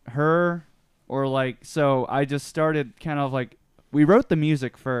her, or like, so I just started kind of like, we wrote the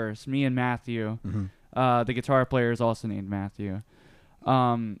music first, me and Matthew. The guitar player is also named Matthew.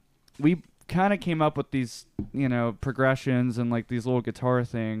 We kind of came up with these, you know, progressions and like these little guitar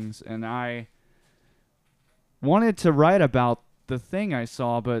things, and I wanted to write about the thing I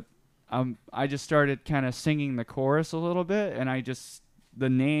saw, but I just started kind of singing the chorus a little bit, and the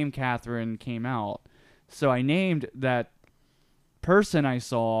name Catherine came out. So I named that person I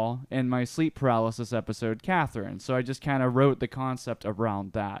saw in my sleep paralysis episode Catherine. So I just kind of wrote the concept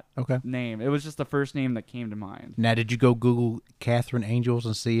around that name. It was just the first name that came to mind. Now, did you go Google Catherine Angels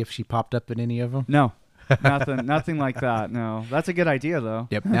and see if she popped up in any of them? No, nothing like that. No, that's a good idea though.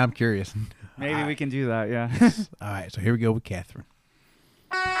 Yep. Now I'm curious. Maybe we can do that. Yeah. All right. So here we go with Catherine.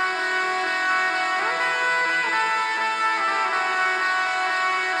 Thank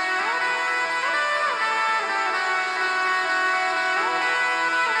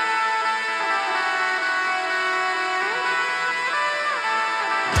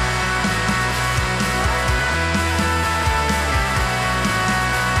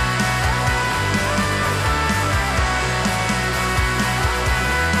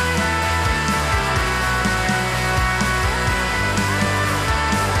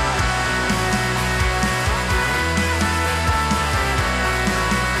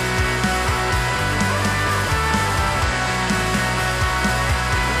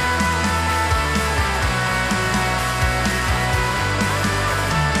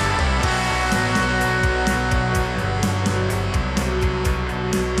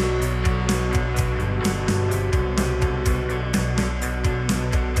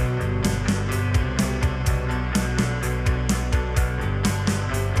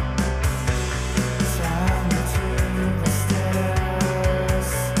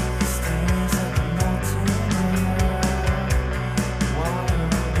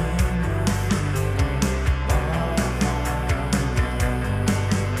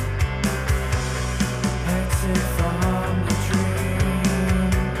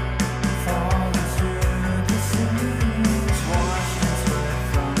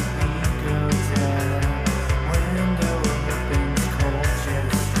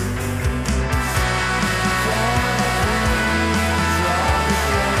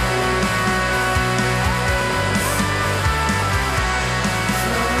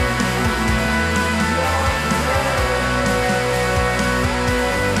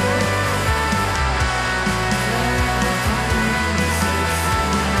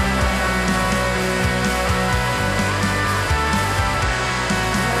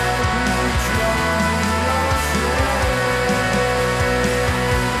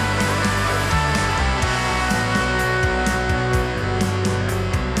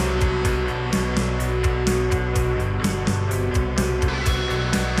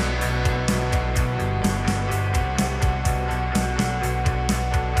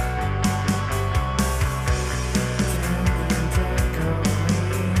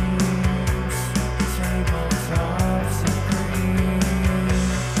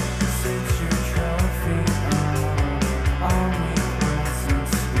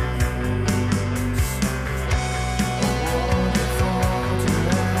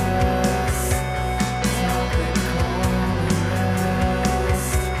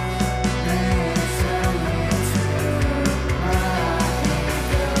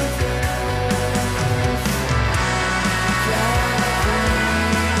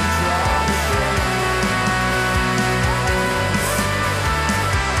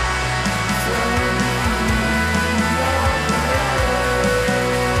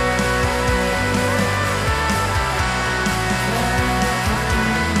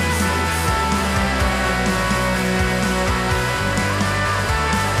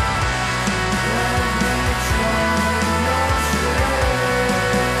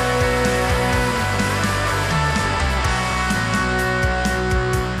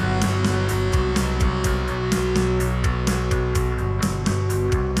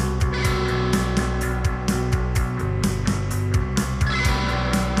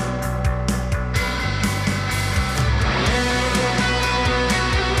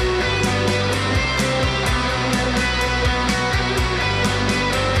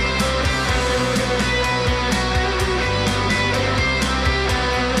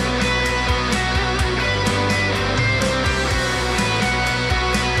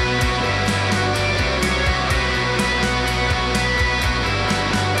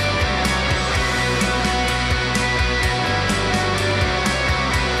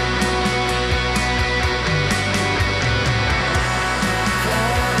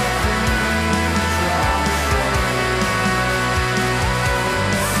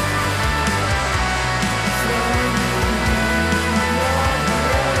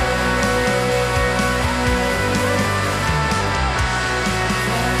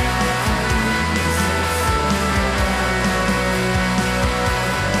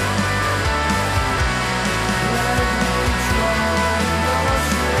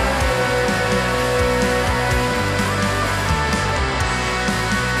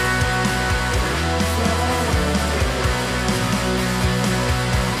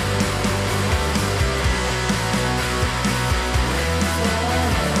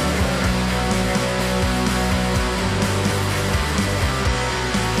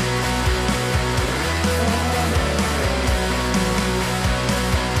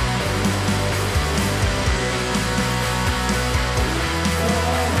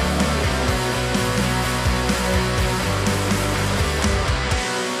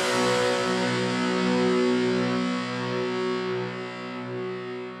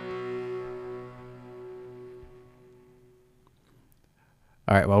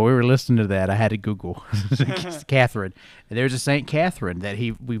All right. While we were listening to that, I had to Google Catherine, and there's a Saint Catherine that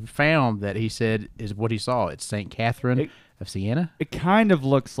we found that he said is what he saw. It's Saint Catherine of Siena. It kind of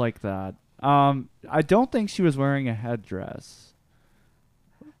looks like that. I don't think she was wearing a headdress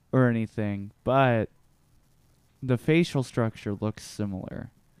or anything, but the facial structure looks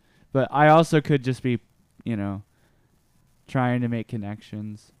similar. But I also could just be, trying to make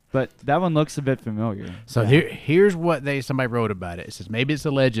connections. But that one looks a bit familiar. So here's what somebody wrote about it. It says, maybe it's a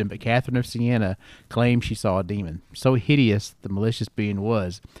legend, but Catherine of Siena claimed she saw a demon. So hideous the malicious being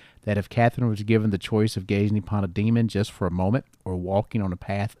was, that if Catherine was given the choice of gazing upon a demon just for a moment or walking on a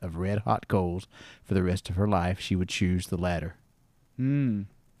path of red-hot coals for the rest of her life, she would choose the latter.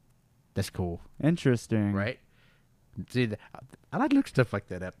 That's cool. Interesting. Right? See, I like to look stuff like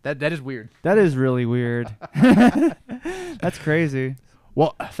that up. That is weird. That is really weird. That's crazy.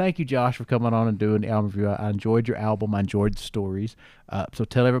 Well, thank you, Josh, for coming on and doing the album review. I enjoyed your album. I enjoyed the stories. So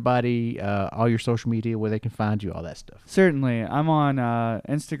tell everybody all your social media, where they can find you, all that stuff. Certainly. I'm on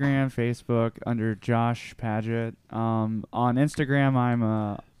Instagram, Facebook under Josh Padgett. On Instagram,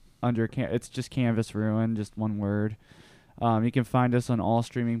 I'm under it's just Canvas Ruin, just one word. You can find us on all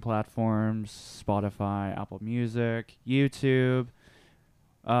streaming platforms: Spotify, Apple Music, YouTube,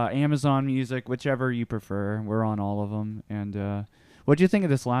 Amazon Music, whichever you prefer. We're on all of them. And what do you think of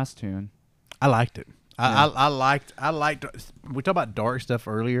this last tune? I liked it. I liked. We talked about dark stuff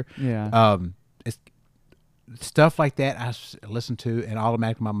earlier. Yeah. It's stuff like that I listen to, and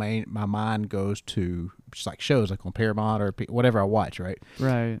automatically my mind goes to just like shows like on Paramount or whatever I watch, right?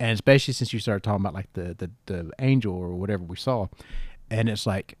 Right. And especially since you started talking about like the angel or whatever we saw, and it's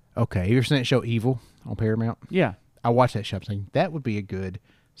like, okay, you ever seen that show Evil on Paramount? Yeah. I watched that show. I'm saying that would be a good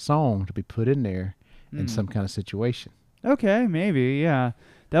song to be put in there in some kind of situation. Okay, maybe, yeah.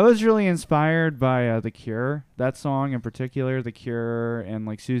 That was really inspired by The Cure. That song in particular, The Cure and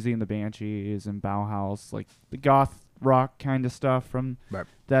like Susie and the Banshees and Bauhaus, like the goth rock kind of stuff from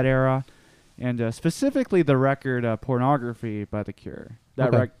that era. And specifically the record Pornography by The Cure.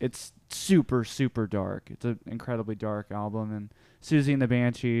 It's super, super dark. It's an incredibly dark album. And Susie and the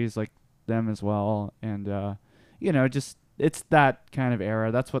Banshees, like them as well. And, just it's that kind of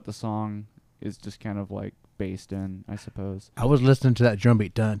era. That's what the song is just kind of like based in, I suppose. I was listening to that drum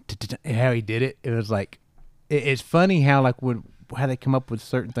beat done, how he did it. It was like, it's funny how like how they come up with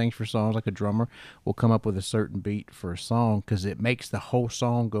certain things for songs. Like a drummer will come up with a certain beat for a song because it makes the whole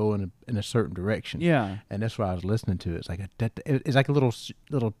song go in a certain direction. Yeah, and that's why I was listening to it. It's like it's like a little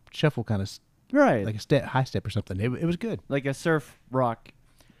shuffle kind of, right, like a high step or something. It was good, like a surf rock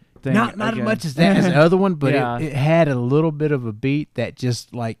thing. Not as much as that as the other one, but yeah. it had a little bit of a beat that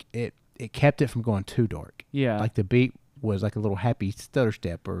just like it kept it from going too dark. Yeah. Like the beat was like a little happy stutter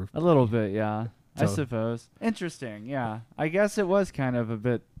step or a little bit, yeah. So, I suppose. Interesting, yeah. I guess it was kind of a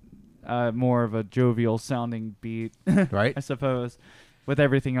bit more of a jovial sounding beat. Right? I suppose. With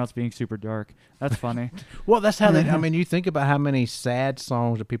everything else being super dark. That's funny. Well, that's how I mean, you think about how many sad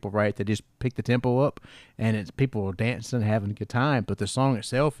songs that people write that just pick the tempo up and it's people are dancing, having a good time, but the song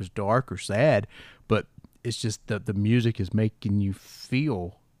itself is dark or sad, but it's just the music is making you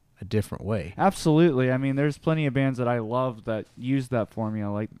feel a different way. Absolutely. I mean, there's plenty of bands that I love that use that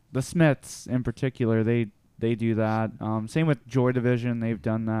formula, like the Smiths in particular. They do that. Same with Joy Division. They've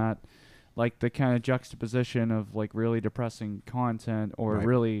done that. Like the kind of juxtaposition of like really depressing content or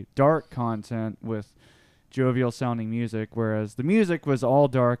really dark content with jovial sounding music, whereas the music was all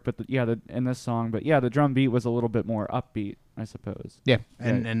dark, but in this song, but the drum beat was a little bit more upbeat, I suppose. Yeah,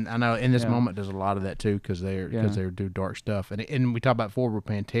 and I know in this moment there's a lot of that too because they do dark stuff, and we talk about before with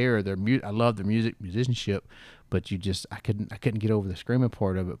Pantera. I love their musicianship, but I couldn't get over the screaming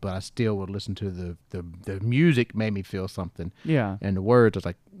part of it. But I still would listen to the music made me feel something. Yeah, and the words I was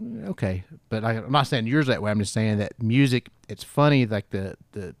like, okay, but I'm not saying yours that way. I'm just saying that music. It's funny like the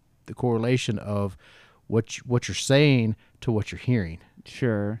correlation of what you're saying to what you're hearing.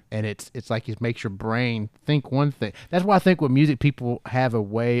 Sure. And it's like it makes your brain think one thing. That's why I think with music people have a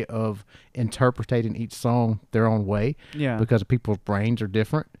way of interpreting each song their own way. Yeah. Because people's brains are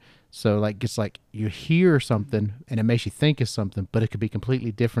different. So like it's like you hear something and it makes you think of something, but it could be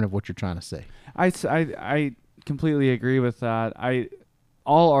completely different of what you're trying to say. I completely agree with that.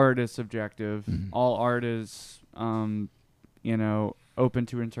 All art is subjective. Mm-hmm. All art is open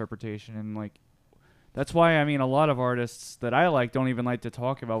to interpretation, and like that's why, I mean, a lot of artists that I like don't even like to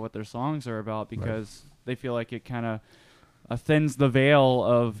talk about what their songs are about because they feel like it kind of thins the veil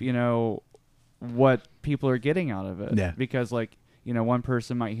of, what people are getting out of it. Yeah. Because, like, one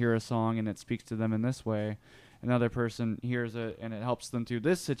person might hear a song and it speaks to them in this way. Another person hears it and it helps them through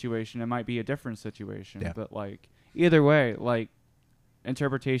this situation. It might be a different situation. Yeah. But, like, either way, like,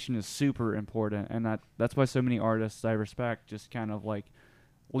 interpretation is super important, and that's why so many artists I respect just kind of like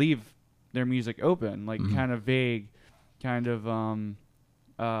leave their music open, like kind of vague, kind of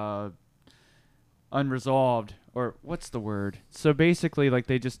unresolved, or what's the word? So basically, like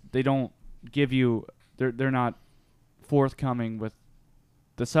they don't give you, they're not forthcoming with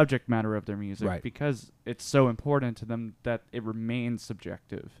the subject matter of their music, Right. because it's so important to them that it remains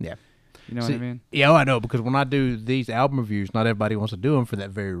subjective. Yeah. You know See, what I mean? Yeah, I know, because when I do these album reviews, not everybody wants to do them for that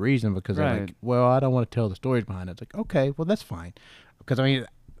very reason, because they're like, Right. well, I don't want to tell the stories behind it. It's like, okay, well, that's fine. Because, I mean,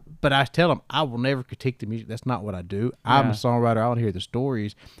 but I tell them, I will never critique the music. That's not what I do. I'm a Yeah. songwriter. I want to hear the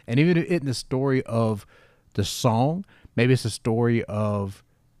stories. And even if it isn't the story of the song, maybe it's a story of,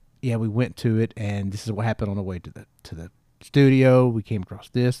 yeah, we went to it, and this is what happened on the way to the studio. We came across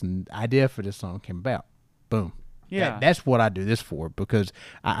this, and the idea for this song came about. Boom. Yeah. That's what I do this for, because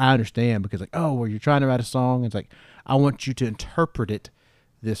I understand, because like, oh, well, you're trying to write a song. It's like, I want you to interpret it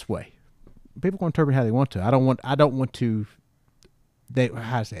this way. People can interpret how they want to. I don't want to,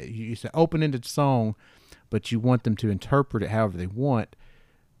 how to say it? You say open-ended song, but you want them to interpret it however they want,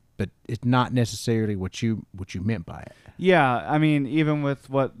 but it's not necessarily what you meant by it. Yeah, I mean, even with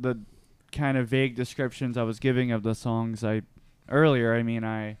what the kind of vague descriptions I was giving of the songs earlier, I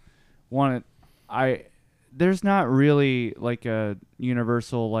mean, there's not really like a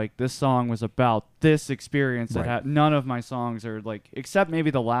universal, like, this song was about this experience that Right. none of my songs are like, except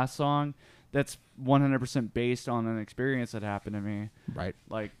maybe the last song that's 100% based on an experience that happened to me. Right.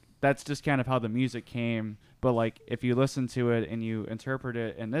 Like, that's just kind of how the music came. But like, if you listen to it and you interpret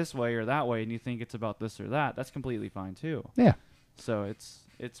it in this way or that way, and you think it's about this or that, that's completely fine too. Yeah. So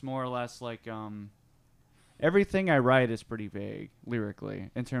it's more or less like everything I write is pretty vague lyrically,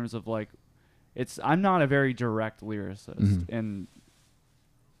 in terms of like, I'm not a very direct lyricist in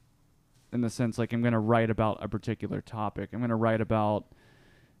the sense, like, I'm gonna write about a particular topic. I'm gonna write about,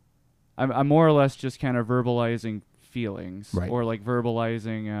 I'm more or less just kind of verbalizing feelings, Right. or like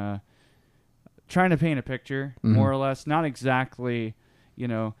verbalizing trying to paint a picture, more or less. Not exactly,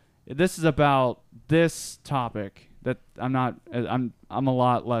 this is about this topic. That I'm a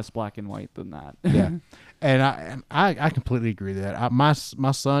lot less black and white than that. Yeah. And I completely agree with that. My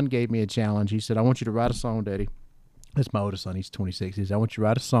son gave me a challenge. He said, I want you to write a song, Daddy. That's my oldest son. He's 26. He said, I want you to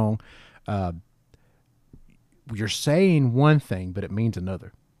write a song. You're saying one thing, but it means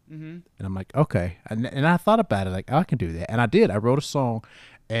another. And I'm like, okay. And I thought about it, like, oh, I can do that. And I did. I wrote a song,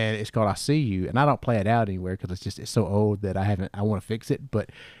 and it's called I See You. And I don't play it out anywhere, because it's so old that I want to fix it. But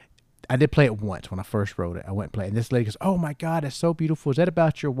I did play it once when I first wrote it. I went and played it. And this lady goes, oh, my God, it's so beautiful. Is that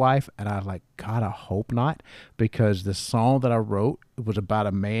about your wife? And I was like, God, I hope not. Because the song that I wrote was about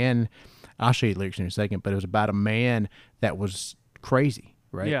a man. I'll show you the lyrics in a second. But it was about a man that was crazy,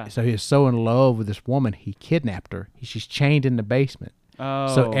 right? Yeah. So he was so in love with this woman, he kidnapped her. She's chained in the basement.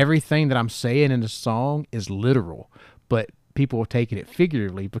 Oh. So everything that I'm saying in the song is literal. But people are taking it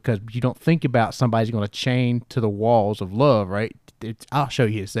figuratively, because you don't think about somebody's going to chain to the walls of love, right? I'll show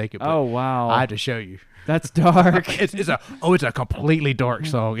you in a second. But Oh, wow. I have to show you. That's dark. It's a completely dark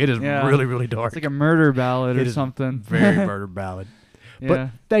song. It is Yeah. really, really dark. It's like a murder ballad It or is something. very murder ballad. Yeah. But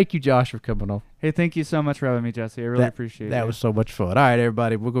thank you, Josh, for coming on. Hey, thank you so much for having me, Jesse. I really appreciate it. That was so much fun. All right,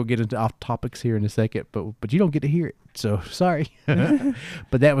 everybody, we're gonna get into off topics here in a second, but you don't get to hear it, so sorry.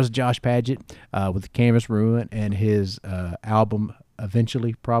 But that was Josh Padgett with Canvas Ruin and his album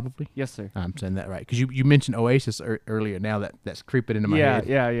Eventually, probably. Yes, sir. I'm saying that right, because you mentioned Oasis earlier. Now that's creeping into my head.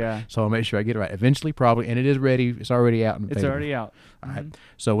 Yeah. So I'll make sure I get it right. Eventually, probably, and it is ready. It's already out. And It's available. already out. All right.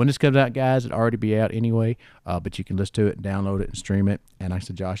 So when this comes out, guys, it'll already be out anyway. But you can listen to it, and download it, and stream it. And like I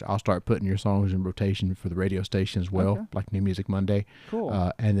said, Josh, I'll start putting your songs in rotation for the radio station as well, Okay. like New Music Monday.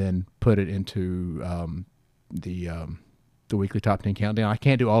 Cool. And then put it into the weekly top 10 countdown. I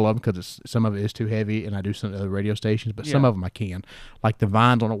can't do all of them, because some of it is too heavy, and I do some other radio stations. But some Yeah. of them I can, like the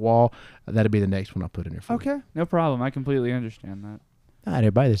Vines on the Wall. That'll be the next one I put in there for you. Okay. No problem. I completely understand that. All right,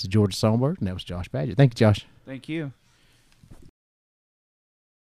 everybody. This is George Songbird, and that was Josh Badgett. Thank you, Josh. Thank you.